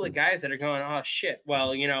handful of guys that are going, oh shit,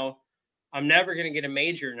 well, I'm never going to get a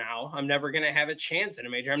major now. I'm never going to have a chance in a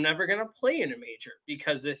major. I'm never going to play in a major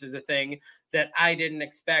because this is a thing that I didn't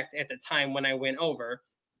expect at the time when I went over.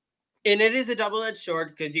 And it is a double-edged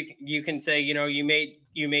sword because you can say, you made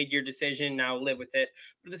your decision, now live with it.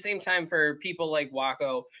 But at the same time, for people like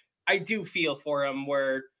Waco, I do feel for him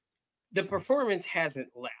where the performance hasn't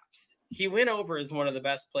lapsed. He went over as one of the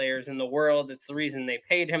best players in the world. It's the reason they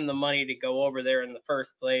paid him the money to go over there in the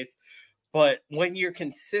first place. But when you're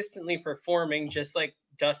consistently performing, just like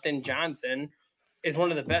Dustin Johnson is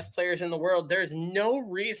one of the best players in the world, there's no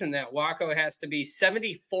reason that Waco has to be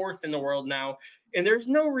 74th in the world now. And there's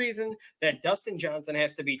no reason that Dustin Johnson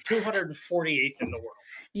has to be 248th in the world.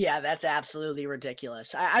 Yeah, that's absolutely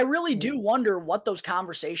ridiculous. I really do wonder what those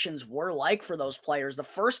conversations were like for those players. The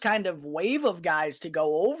first kind of wave of guys to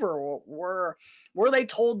go over were they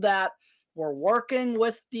told that we're working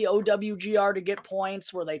with the OWGR to get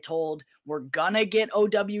points? Were they told we're gonna get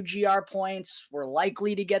OWGR points? We're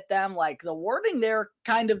likely to get them. Like the wording there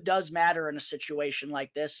kind of does matter in a situation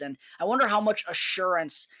like this. And I wonder how much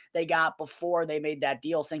assurance they got before they made that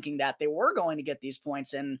deal, thinking that they were going to get these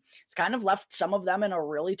points. And it's kind of left some of them in a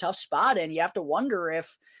really tough spot. And you have to wonder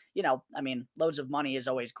if, I mean, loads of money is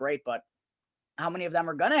always great, but how many of them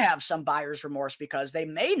are going to have some buyer's remorse because they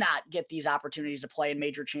may not get these opportunities to play in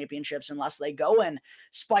major championships unless they go and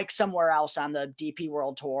spike somewhere else on the DP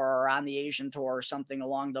World Tour or on the Asian Tour or something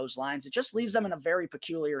along those lines. It just leaves them in a very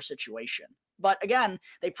peculiar situation. But again,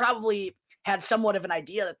 they probably had somewhat of an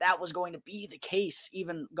idea that that was going to be the case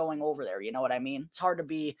even going over there. You know what I mean? It's hard to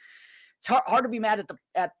be mad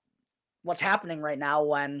at what's happening right now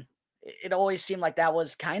when it always seemed like that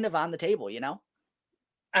was kind of on the table.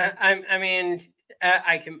 I mean,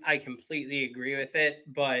 I completely agree with it,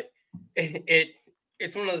 but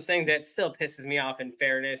it's one of those things that still pisses me off. In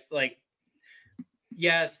fairness, like,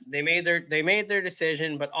 yes, they made their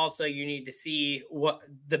decision, but also you need to see what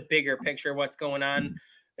the bigger picture, what's going on,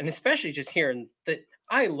 and especially just hearing that.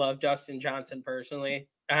 I love Dustin Johnson personally.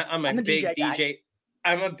 I'm a I'm a big DJ guy. DJ.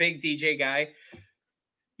 I'm a big DJ guy.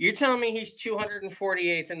 You're telling me he's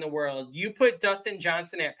 248th in the world. You put Dustin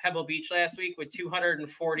Johnson at Pebble Beach last week with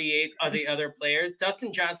 248 of the other players.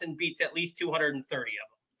 Dustin Johnson beats at least 230 of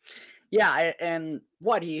them. Yeah, and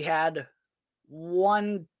what he had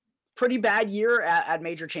one pretty bad year at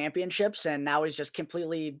major championships, and now he's just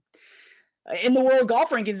completely in the world golf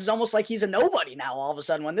rankings. It's almost like he's a nobody now all of a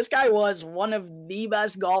sudden. When this guy was one of the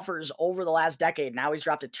best golfers over the last decade, now he's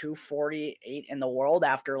dropped to 248 in the world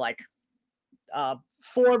after like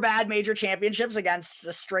 4 bad major championships against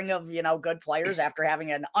a string of good players after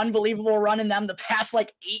having an unbelievable run in them the past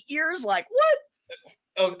like 8 years. Like what?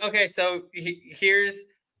 Oh, okay. So here's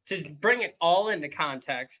to bring it all into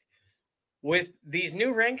context with these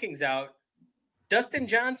new rankings out. Dustin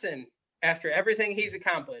Johnson, after everything he's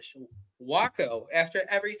accomplished, Waco, after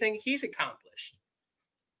everything he's accomplished,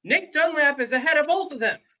 Nick Dunlap is ahead of both of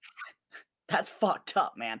them. That's fucked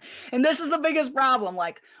up, man. And this is the biggest problem.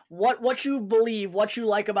 Like what you believe, what you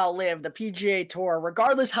like about LIV, the PGA Tour,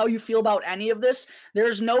 regardless how you feel about any of this,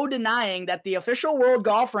 there's no denying that the official world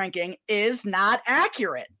golf ranking is not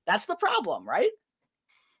accurate. That's the problem, right?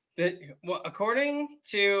 Well, according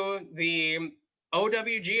to the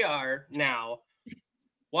OWGR now,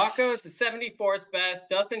 Waco is the 74th best.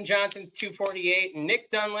 Dustin Johnson's 248. And Nick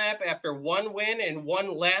Dunlap, after one win and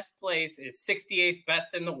one last place, is 68th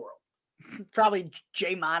best in the world. Probably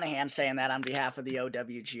Jay Monahan saying that on behalf of the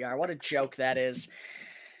OWGR. What a joke that is.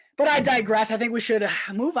 But I digress. I think we should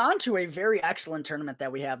move on to a very excellent tournament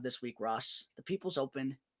that we have this week, Ross. The People's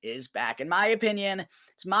Open is back. In my opinion,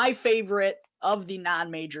 it's my favorite of the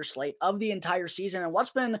non-major slate of the entire season. And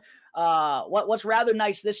what's rather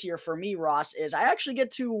nice this year for me, Ross, is I actually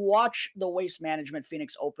get to watch the Waste Management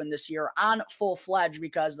Phoenix Open this year on full-fledged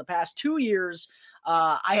because the past 2 years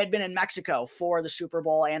I had been in Mexico for the Super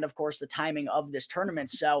Bowl and, of course, the timing of this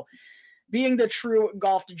tournament. So being the true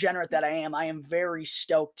golf degenerate that I am very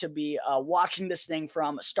stoked to be watching this thing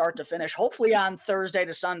from start to finish, hopefully on Thursday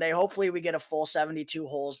to Sunday. Hopefully we get a full 72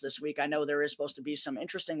 holes this week. I know there is supposed to be some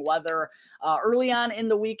interesting weather early on in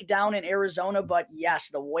the week down in Arizona, but yes,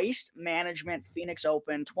 the Waste Management Phoenix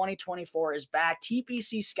Open 2024 is back.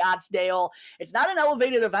 TPC Scottsdale. It's not an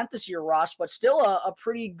elevated event this year, Ross, but still a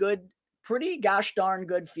pretty gosh darn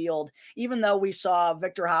good field, even though we saw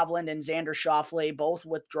Victor Hovland and Xander Schauffele both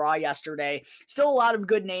withdraw yesterday. Still a lot of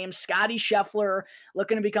good names. Scotty Scheffler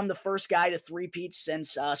looking to become the first guy to three-peat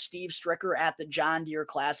since Steve Stricker at the John Deere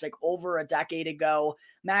Classic over a decade ago.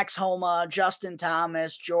 Max Homa, Justin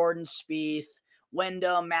Thomas, Jordan Spieth,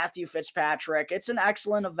 Wyndham, Matthew Fitzpatrick. It's an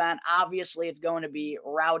excellent event. Obviously, it's going to be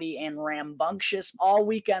rowdy and rambunctious all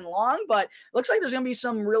weekend long, but looks like there's going to be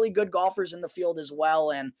some really good golfers in the field as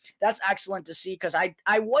well. And that's excellent to see because I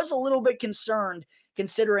was a little bit concerned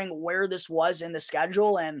considering where this was in the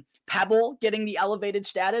schedule and Pebble getting the elevated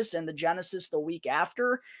status and the Genesis the week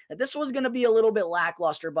after, that this was going to be a little bit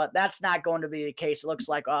lackluster, but that's not going to be the case. It looks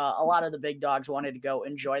like a lot of the big dogs wanted to go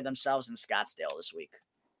enjoy themselves in Scottsdale this week.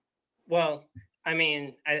 Well, I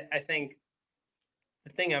mean, I think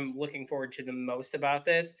the thing I'm looking forward to the most about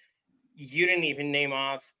this, you didn't even name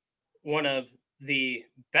off one of the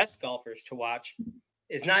best golfers to watch,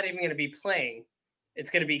 is not even going to be playing. It's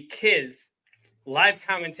going to be Kiz live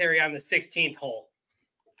commentary on the 16th hole.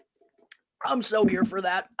 I'm so here for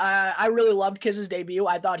that. I really loved Kiz's debut.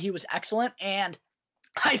 I thought he was excellent, and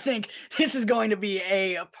I think this is going to be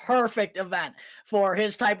a perfect event for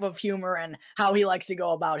his type of humor and how he likes to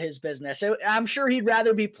go about his business. I'm sure he'd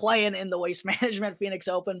rather be playing in the Waste Management Phoenix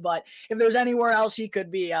Open, but if there's anywhere else he could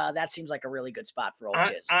be, that seems like a really good spot for old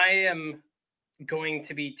Kiz. I am going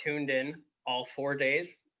to be tuned in all 4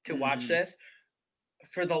 days to watch this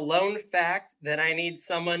for the lone fact that I need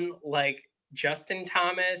someone like Justin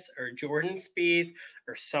Thomas or Jordan Spieth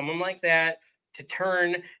or someone like that to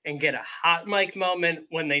turn and get a hot mic moment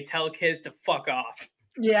when they tell Kiz to fuck off.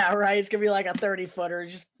 Yeah, right. It's gonna be like a 30-footer.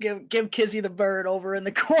 Just give Kizzy the bird over in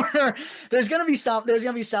the corner. There's gonna be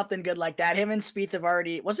something good like that. Him and Spieth have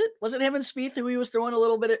already was it him and Spieth who he was throwing a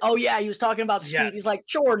little bit of, oh yeah, he was talking about Spieth. Yes. He's like,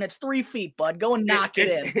 Jordan, it's 3 feet, bud. Go and knock it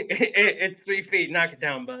in. It's 3 feet. Knock it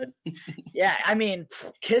down, bud. Yeah, I mean,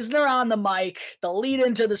 Kisner on the mic. The lead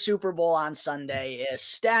into the Super Bowl on Sunday is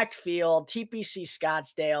stacked field, TPC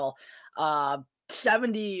Scottsdale.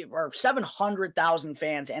 70 or 700,000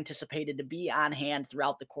 fans anticipated to be on hand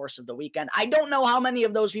throughout the course of the weekend. I don't know how many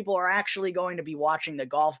of those people are actually going to be watching the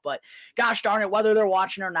golf, but gosh darn it, whether they're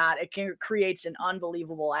watching or not, it creates an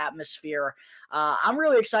unbelievable atmosphere. I'm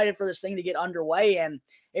really excited for this thing to get underway, and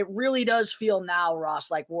it really does feel now,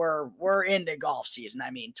 Ross, like we're into golf season.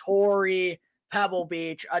 I mean, Torrey, Pebble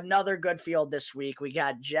Beach, another good field this week. We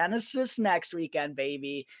got Genesis next weekend,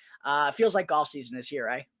 baby. Feels like golf season is here,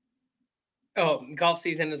 right? Oh, golf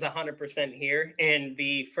season is 100% here. And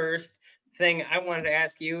the first thing I wanted to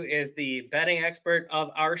ask you is the betting expert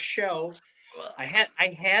of our show. I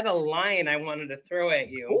had a line I wanted to throw at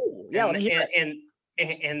you. Ooh, yeah, let me hear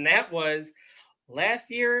it. And that was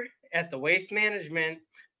last year at the Waste Management,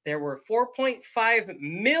 there were 4.5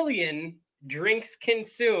 million drinks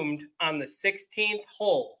consumed on the 16th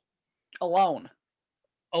hole. Alone.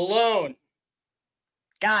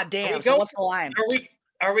 God damn. So what's the line?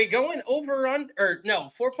 Are we going over on or no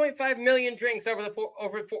 4.5 million drinks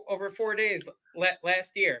over 4 days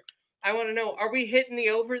last year? I want to know, are we hitting the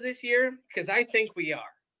over this year? Because I think we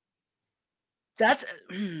are. That's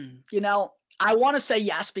I want to say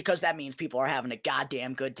yes because that means people are having a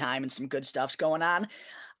goddamn good time and some good stuff's going on.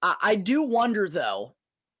 I do wonder though,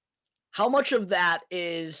 how much of that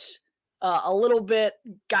is a little bit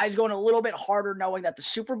guys going a little bit harder knowing that the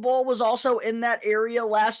Super Bowl was also in that area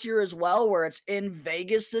last year as well, where it's in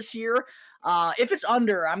Vegas this year. If it's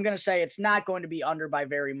under, I'm going to say it's not going to be under by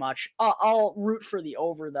very much. I'll root for the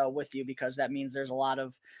over though with you because that means there's a lot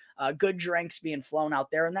of good drinks being flown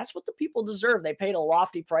out there, and that's what the people deserve. They paid a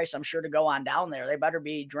lofty price, I'm sure, to go on down there. They better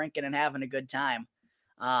be drinking and having a good time.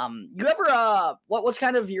 You ever what's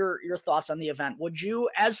kind of your thoughts on the event? Would you,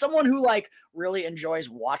 as someone who like really enjoys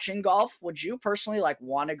watching golf, would you personally like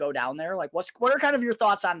want to go down there? Like what are kind of your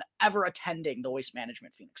thoughts on ever attending the Waste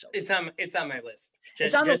Management Phoenix Open? It's on my list.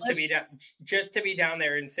 Just to be down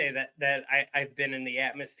there and say that I've been in the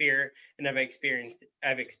atmosphere and I've experienced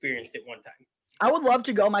it one time. I would love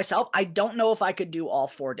to go myself. I don't know if I could do all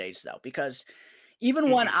 4 days though, because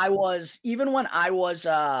even when I was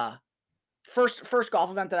first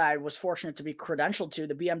golf event that I was fortunate to be credentialed to,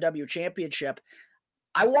 the BMW Championship,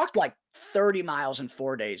 I walked like 30 miles in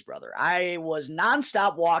 4 days, brother. I was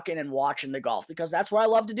nonstop walking and watching the golf because that's what I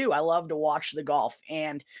love to do. I love to watch the golf.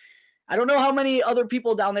 And I don't know how many other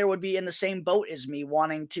people down there would be in the same boat as me,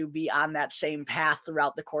 wanting to be on that same path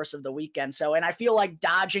throughout the course of the weekend. So, and I feel like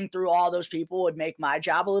dodging through all those people would make my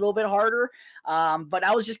job a little bit harder. But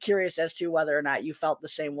I was just curious as to whether or not you felt the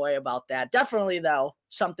same way about that. Definitely, though,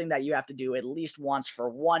 something that you have to do at least once for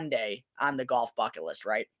one day on the golf bucket list,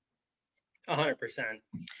 right? 100%.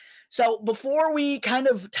 So before we kind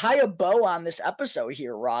of tie a bow on this episode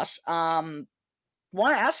here, Ross,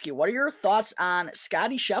 Want to ask you, what are your thoughts on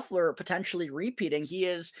Scotty Scheffler potentially repeating? He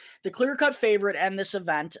is the clear-cut favorite in this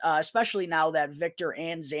event, especially now that Victor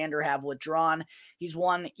and Xander have withdrawn. He's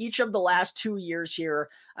won each of the last 2 years here.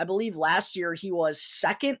 I believe last year he was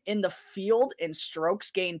second in the field in strokes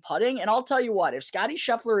gained putting. And I'll tell you what, if Scotty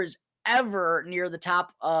Scheffler is ever near the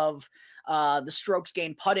top of the strokes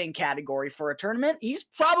gained putting category for a tournament, he's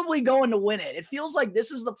probably going to win it. It feels like this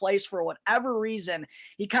is the place for whatever reason.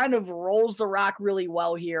 He kind of rolls the rock really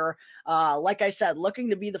well here. Like I said, looking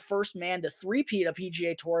to be the first man to three-peat a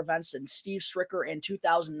PGA Tour event since Steve Stricker in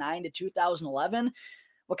 2009 to 2011.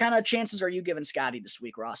 What kind of chances are you giving Scotty this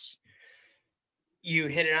week, Ross? You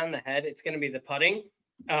hit it on the head. It's going to be the putting.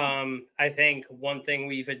 I think one thing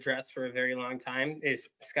we've addressed for a very long time is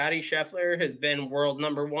Scotty Scheffler has been world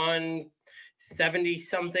number one 70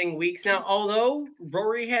 something weeks now. Although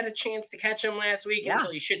Rory had a chance to catch him last week Yeah,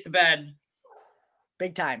 until he shit the bed.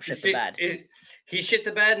 big time shit the bed. He shit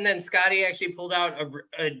the bed, and then Scotty actually pulled out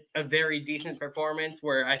a very decent performance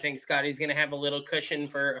where I think Scotty's going to have a little cushion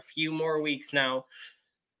for a few more weeks now.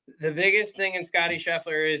 The biggest thing in Scotty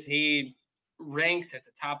Scheffler is he ranks at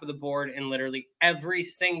the top of the board in literally every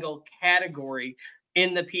single category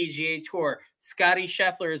in the PGA Tour. Scotty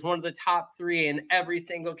Scheffler is one of the top three in every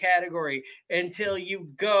single category until you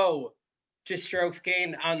go to strokes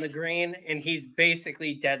gained on the green, and he's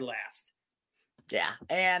basically dead last. Yeah,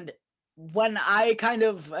 and when I kind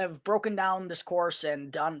of have broken down this course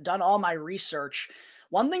and done all my research,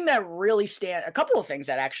 one thing that really a couple of things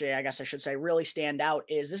that actually I guess I should say really stand out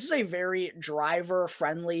is this is a very driver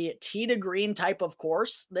friendly tee to green type of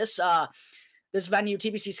course. This venue,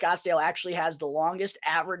 TPC Scottsdale, actually has the longest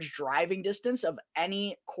average driving distance of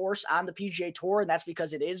any course on the PGA Tour, and that's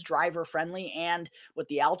because it is driver friendly. And with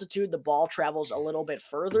the altitude, the ball travels a little bit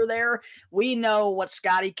further there. We know what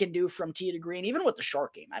Scotty can do from tee to green, even with the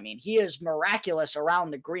short game. I mean, he is miraculous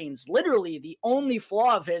around the greens. Literally, the only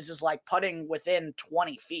flaw of his is like putting within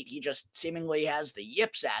 20 feet. He just seemingly has the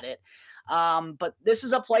yips at it. But this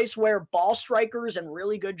is a place where ball strikers and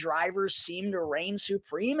really good drivers seem to reign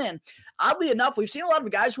supreme. And oddly enough, we've seen a lot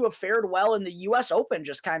of guys who have fared well in the U.S. Open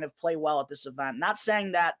just kind of play well at this event. Not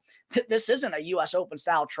saying that this isn't a U.S. Open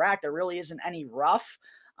style track. There really isn't any rough.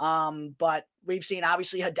 But we've seen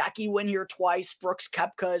obviously Hideki win here twice. Brooks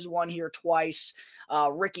Koepka has won here twice.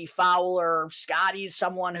 Ricky Fowler, Scotty's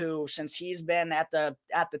someone who, since he's been at the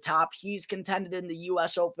top, he's contended in the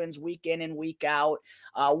U.S. Opens week in and week out.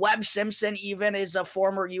 Webb Simpson even is a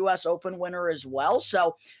former U.S. Open winner as well.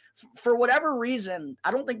 So for whatever reason,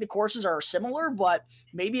 I don't think the courses are similar, but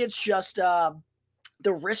maybe it's just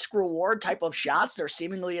the risk reward type of shots. There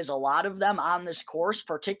seemingly is a lot of them on this course,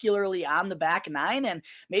 particularly on the back nine, and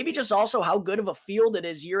maybe just also how good of a field it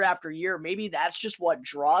is year after year. Maybe that's just what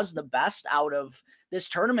draws the best out of this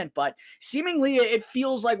tournament. But seemingly it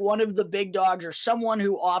feels like one of the big dogs or someone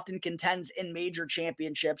who often contends in major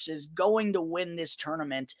championships is going to win this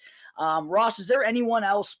tournament. Ross, is there anyone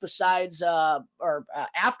else besides or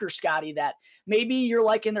after Scotty that maybe you're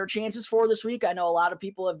liking their chances for this week? I know a lot of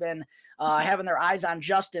people have been having their eyes on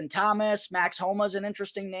Justin Thomas. Max Homa's an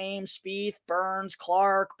interesting name. Spieth, Burns,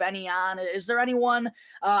 Clark, Benny On. Is there anyone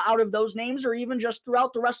out of those names or even just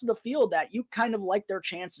throughout the rest of the field that you kind of like their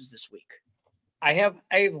chances this week? I have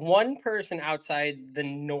one person outside the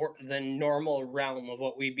normal realm of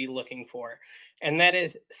what we'd be looking for, and that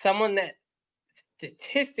is someone that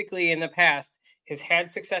statistically in the past has had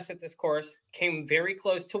success at this course, came very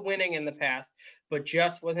close to winning in the past, but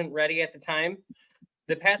just wasn't ready at the time.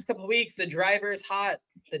 The past couple of weeks, the driver is hot.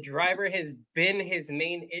 The driver has been his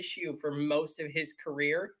main issue for most of his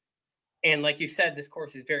career. And like you said, this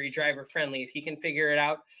course is very driver friendly. If he can figure it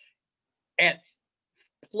out at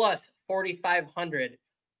plus 4,500,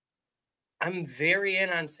 I'm very in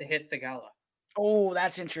on Sahith Theegala. Oh,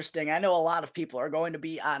 that's interesting. I know a lot of people are going to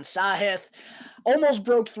be on Sahith. Almost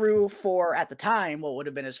broke through for, at the time, what would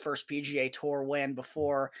have been his first PGA Tour win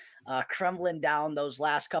before crumbling down those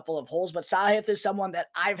last couple of holes. But Sahith is someone that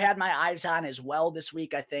I've had my eyes on as well this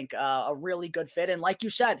week. I think a really good fit. And like you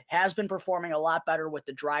said, has been performing a lot better with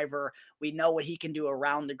the driver. We know what he can do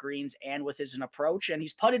around the greens and with his approach. And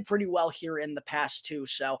he's putted pretty well here in the past, too.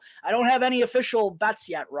 So I don't have any official bets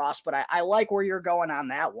yet, Ross, but I like where you're going on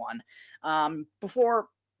that one. Before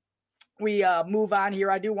we move on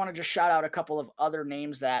here, I do want to just shout out a couple of other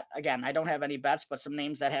names that, again, I don't have any bets, but some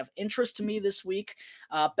names that have interest to me this week.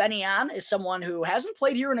 Benny On is someone who hasn't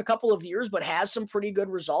played here in a couple of years, but has some pretty good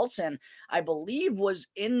results, and I believe was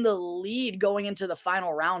in the lead going into the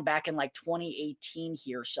final round back in like 2018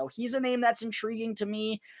 here. So he's a name that's intriguing to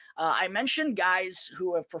me. I mentioned guys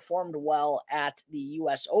who have performed well at the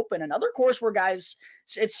U.S. Open. Another course where guys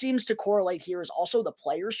it seems to correlate here is also the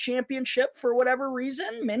Players Championship for whatever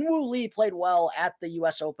reason. Minwoo Lee played well at the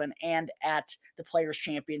U.S. Open and at the Players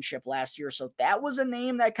Championship last year, so that was a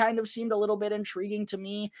name that kind of seemed a little bit intriguing to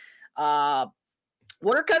me. Uh,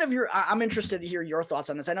 what are kind of your? I'm interested to hear your thoughts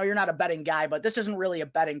on this. I know you're not a betting guy, but this isn't really a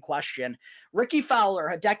betting question. Ricky Fowler,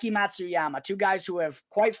 Hideki Matsuyama, two guys who have,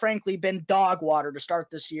 quite frankly, been dog water to start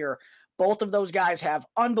this year. Both of those guys have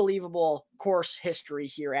unbelievable course history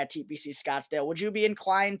here at TPC Scottsdale. Would you be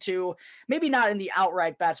inclined to, maybe not in the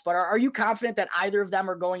outright bets, but are you confident that either of them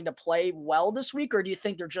are going to play well this week, or do you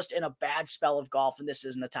think they're just in a bad spell of golf and this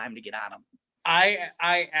isn't the time to get on them? I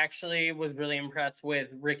actually was really impressed with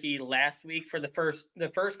Ricky last week for the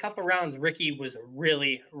first couple rounds. Ricky was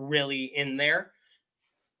really in there.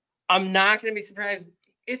 I'm not going to be surprised.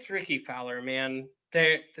 It's Ricky Fowler, man.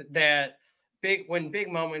 That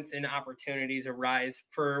big moments and opportunities arise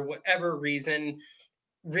for whatever reason,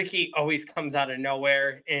 Ricky always comes out of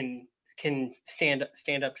nowhere and can stand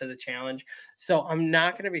up to the challenge. So I'm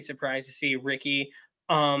not going to be surprised to see Ricky.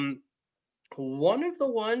 Um, One of the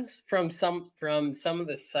ones from some of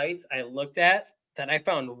the sites I looked at that I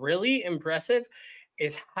found really impressive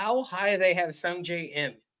is how high they have Sung J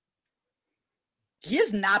M. He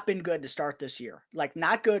has not been good to start this year, like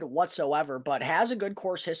not good whatsoever, but has a good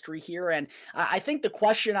course history here. And I think the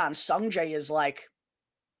question on Sungjae is like,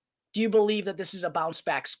 do you believe that this is a bounce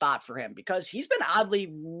back spot for him? Because he's been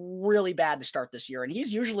oddly really bad to start this year. And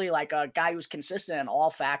he's usually like a guy who's consistent in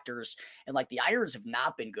all factors. And like the irons have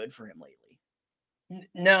not been good for him lately.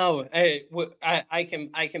 No,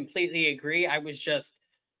 I completely agree. I was just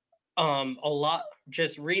a lot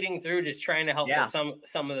just reading through, just trying to help with Yeah.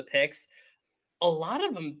 some of the picks. A lot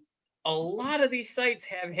of them, a lot of these sites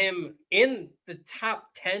have him in the top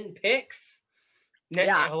 10 picks.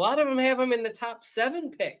 Yeah. A lot of them have him in the top 7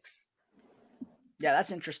 picks. Yeah,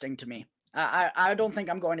 that's interesting to me. I don't think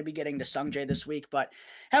I'm going to be getting to Sungjae this week, but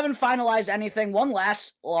haven't finalized anything. One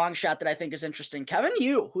last long shot that I think is interesting. Kevin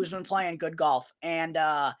Yu, who's been playing good golf and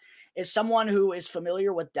is someone who is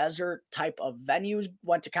familiar with desert type of venues,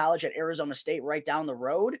 went to college at Arizona State right down the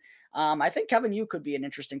road. I think Kevin Yu could be an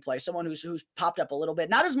interesting play. Someone who's popped up a little bit.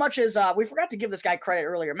 Not as much as we forgot to give this guy credit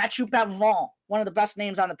earlier. Mathieu Pavon, one of the best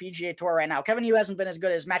names on the PGA Tour right now. Kevin Yu hasn't been as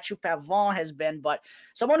good as Mathieu Pavon has been, but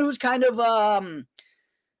someone who's kind of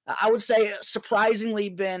I would say surprisingly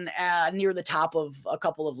been near the top of a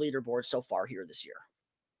couple of leaderboards so far here this year.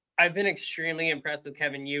 I've been extremely impressed with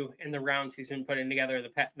Kevin Yu in the rounds he's been putting together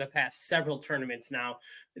the past several tournaments now.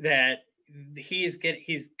 That he's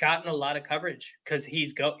gotten a lot of coverage because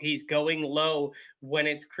he's going low when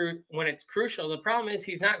it's crucial. The problem is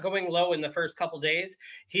he's not going low in the first couple days.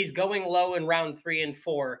 He's going low in round 3 and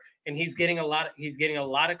 4, and he's getting a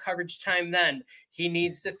lot of coverage time. Then he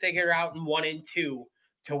needs to figure out in 1 and 2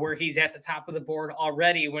 to where he's at the top of the board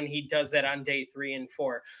already when he does that on day 3 and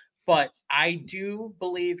 4. But I do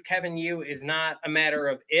believe Kevin Yu is not a matter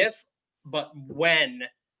of if, but when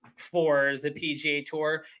for the PGA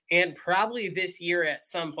Tour, and probably this year at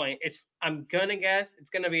some point. I'm gonna guess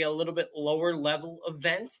it's gonna be a little bit lower level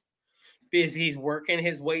event because he's working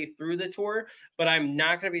his way through the tour. But I'm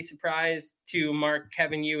not gonna be surprised to mark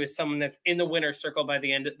Kevin Yu as someone that's in the winner's circle by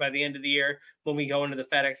the end of the year when we go into the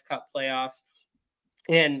FedEx Cup playoffs.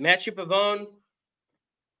 And Mathieu Pavone,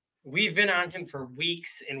 we've been on him for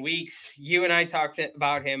weeks and weeks. You and I talked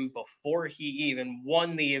about him before he even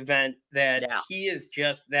won the event, that Yeah. he is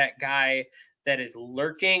just that guy that is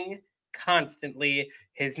lurking constantly.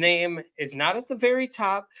 His name is not at the very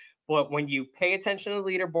top, but when you pay attention to the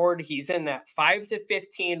leaderboard, he's in that 5 to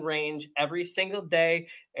 15 range every single day.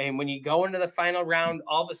 And when you go into the final round,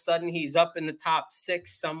 all of a sudden he's up in the top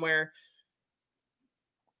 6 somewhere.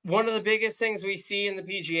 One of the biggest things we see in the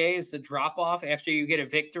PGA is the drop off after you get a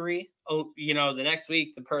victory. Oh, the next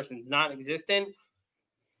week the person's not existent.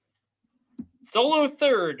 Solo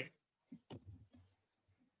third.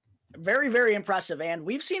 Very, very impressive. And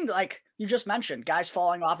we've seen, like you just mentioned, guys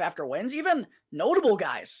falling off after wins. Even notable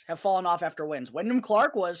guys have fallen off after wins. Wyndham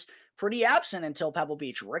Clark was pretty absent until Pebble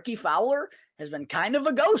Beach. Ricky Fowler has been kind of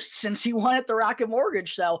a ghost since he won at the Rocket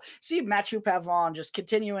Mortgage. So see Mathieu Pavon just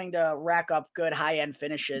continuing to rack up good high-end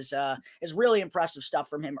finishes is really impressive stuff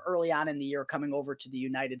from him early on in the year coming over to the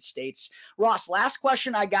United States. Ross, last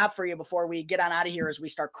question I got for you before we get on out of here as we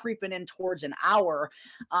start creeping in towards an hour.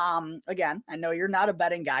 Again, I know you're not a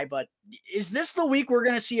betting guy, but is this the week we're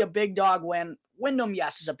going to see a big dog win? Wyndham,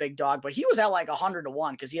 yes, is a big dog, but he was at like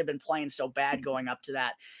 100-1 because he had been playing so bad going up to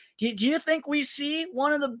that. Do you think we see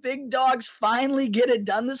one of the big dogs finally get it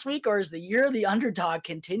done this week, or is the year of the underdog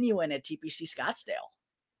continuing at TPC Scottsdale?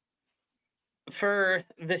 For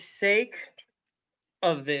the sake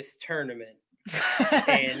of this tournament,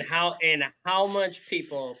 and how much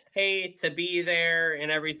people pay to be there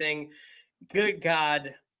and everything. Good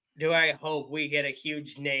God, do I hope we get a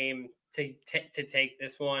huge name to take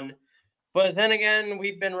this one. But then again,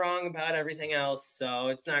 we've been wrong about everything else, so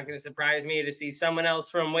it's not going to surprise me to see someone else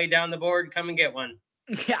from way down the board come and get one.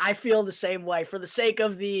 Yeah, I feel the same way. For the sake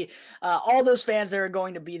of the all those fans that are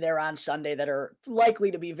going to be there on Sunday that are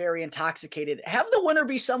likely to be very intoxicated, have the winner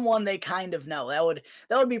be someone they kind of know.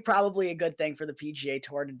 That would be probably a good thing for the PGA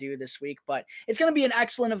Tour to do this week. But it's going to be an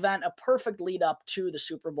excellent event, a perfect lead up to the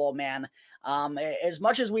Super Bowl, man. As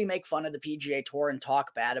much as we make fun of the PGA Tour and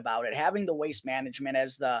talk bad about it, having the waste management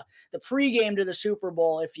as the pregame to the Super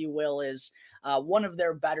Bowl, if you will, is one of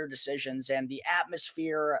their better decisions. And the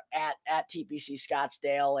atmosphere at TPC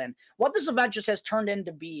Scottsdale and what this event just has turned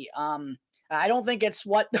into be. I don't think it's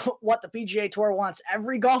what what the PGA Tour wants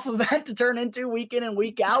every golf event to turn into week in and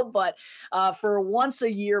week out, but for once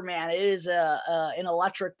a year, man, it is an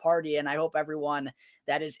electric party, and I hope everyone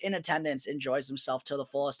that is in attendance enjoys themselves to the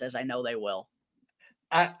fullest, as I know they will.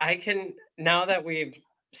 I can, now that we've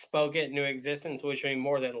spoke it into existence, which we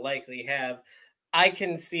more than likely have, I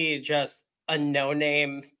can see just a no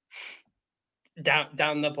name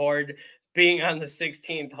down the board being on the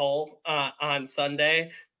 16th hole on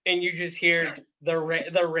Sunday, and you just hear the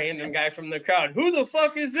random guy from the crowd. Who the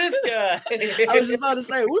fuck is this guy? I was about to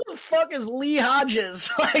say, who the fuck is Lee Hodges?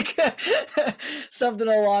 Like something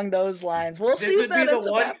along those lines. We'll see this if would be that the ends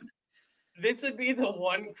up one. happening. This would be the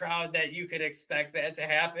one crowd that you could expect that to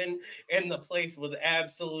happen, and the place would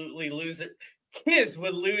absolutely lose it. Kiz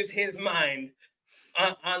would lose his mind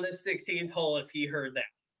on the 16th hole if he heard that.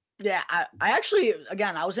 Yeah, I actually,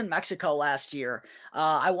 again, I was in Mexico last year.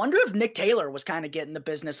 I wonder if Nick Taylor was kind of getting the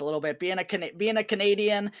business a little bit, being a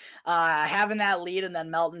Canadian, having that lead and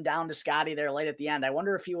then melting down to Scotty there late at the end. I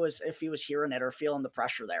wonder if he was hearing it or feeling the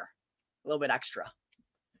pressure there a little bit extra.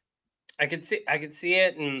 I could see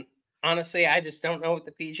it, and honestly, I just don't know with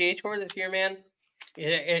the PGA Tour this year, man.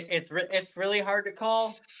 It's really hard to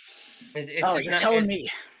call. It's Oh, just you're not. telling It's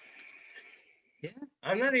me. Yeah.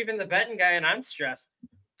 I'm not even the betting guy, and I'm stressed.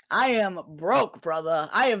 I am broke, brother.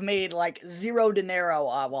 I have made like zero dinero.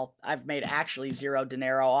 Well, I've made actually zero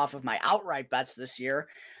dinero off of my outright bets this year.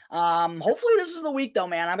 Hopefully this is the week though,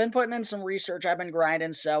 man. I've been putting in some research. I've been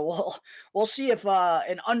grinding, so we'll see if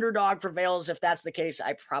an underdog prevails. If that's the case,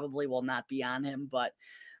 I probably will not be on him. But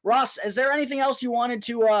Ross, is there anything else you wanted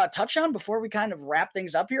to touch on before we kind of wrap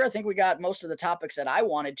things up here? I think we got most of the topics that I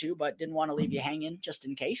wanted to, but didn't want to leave you hanging just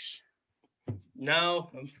in case. No,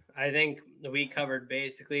 I think we covered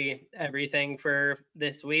basically everything for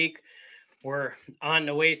this week. We're on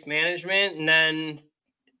to waste management, and then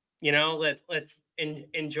let's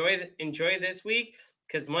enjoy this week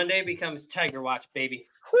because Monday becomes Tiger Watch, baby.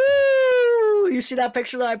 Whoo! You see that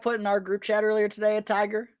picture that I put in our group chat earlier today at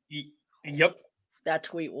Tiger? Yep. That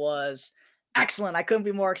tweet was excellent. I couldn't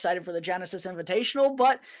be more excited for the Genesis Invitational,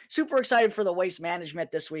 but super excited for the waste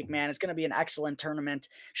management this week, man. It's going to be an excellent tournament.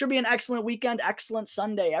 Should be an excellent weekend, excellent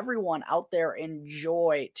Sunday. Everyone out there,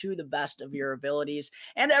 enjoy to the best of your abilities.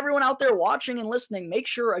 And everyone out there watching and listening, make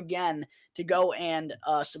sure again to go and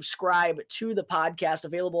subscribe to the podcast,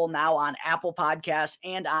 available now on Apple Podcasts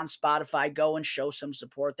and on Spotify. Go and show some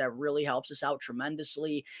support. That really helps us out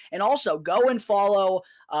tremendously. And also go and follow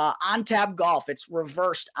on Tab Golf. It's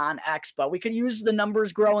reversed on X, but we could use the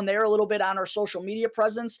numbers growing there a little bit on our social media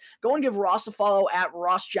presence. Go and give Ross a follow at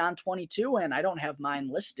RossJohn22, and I don't have mine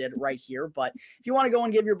listed right here, but if you want to go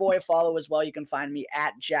and give your boy a follow as well, you can find me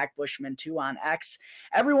at Jack Bushman2 on X.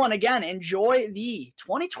 Everyone, again, enjoy the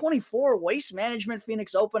 2024 Waste Management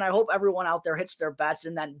Phoenix Open. I hope everyone out there hits their bets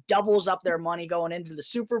and then doubles up their money going into the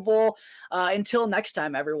Super Bowl. Until next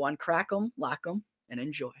time, everyone, crack 'em, lock 'em, and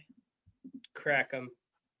enjoy. Crack them.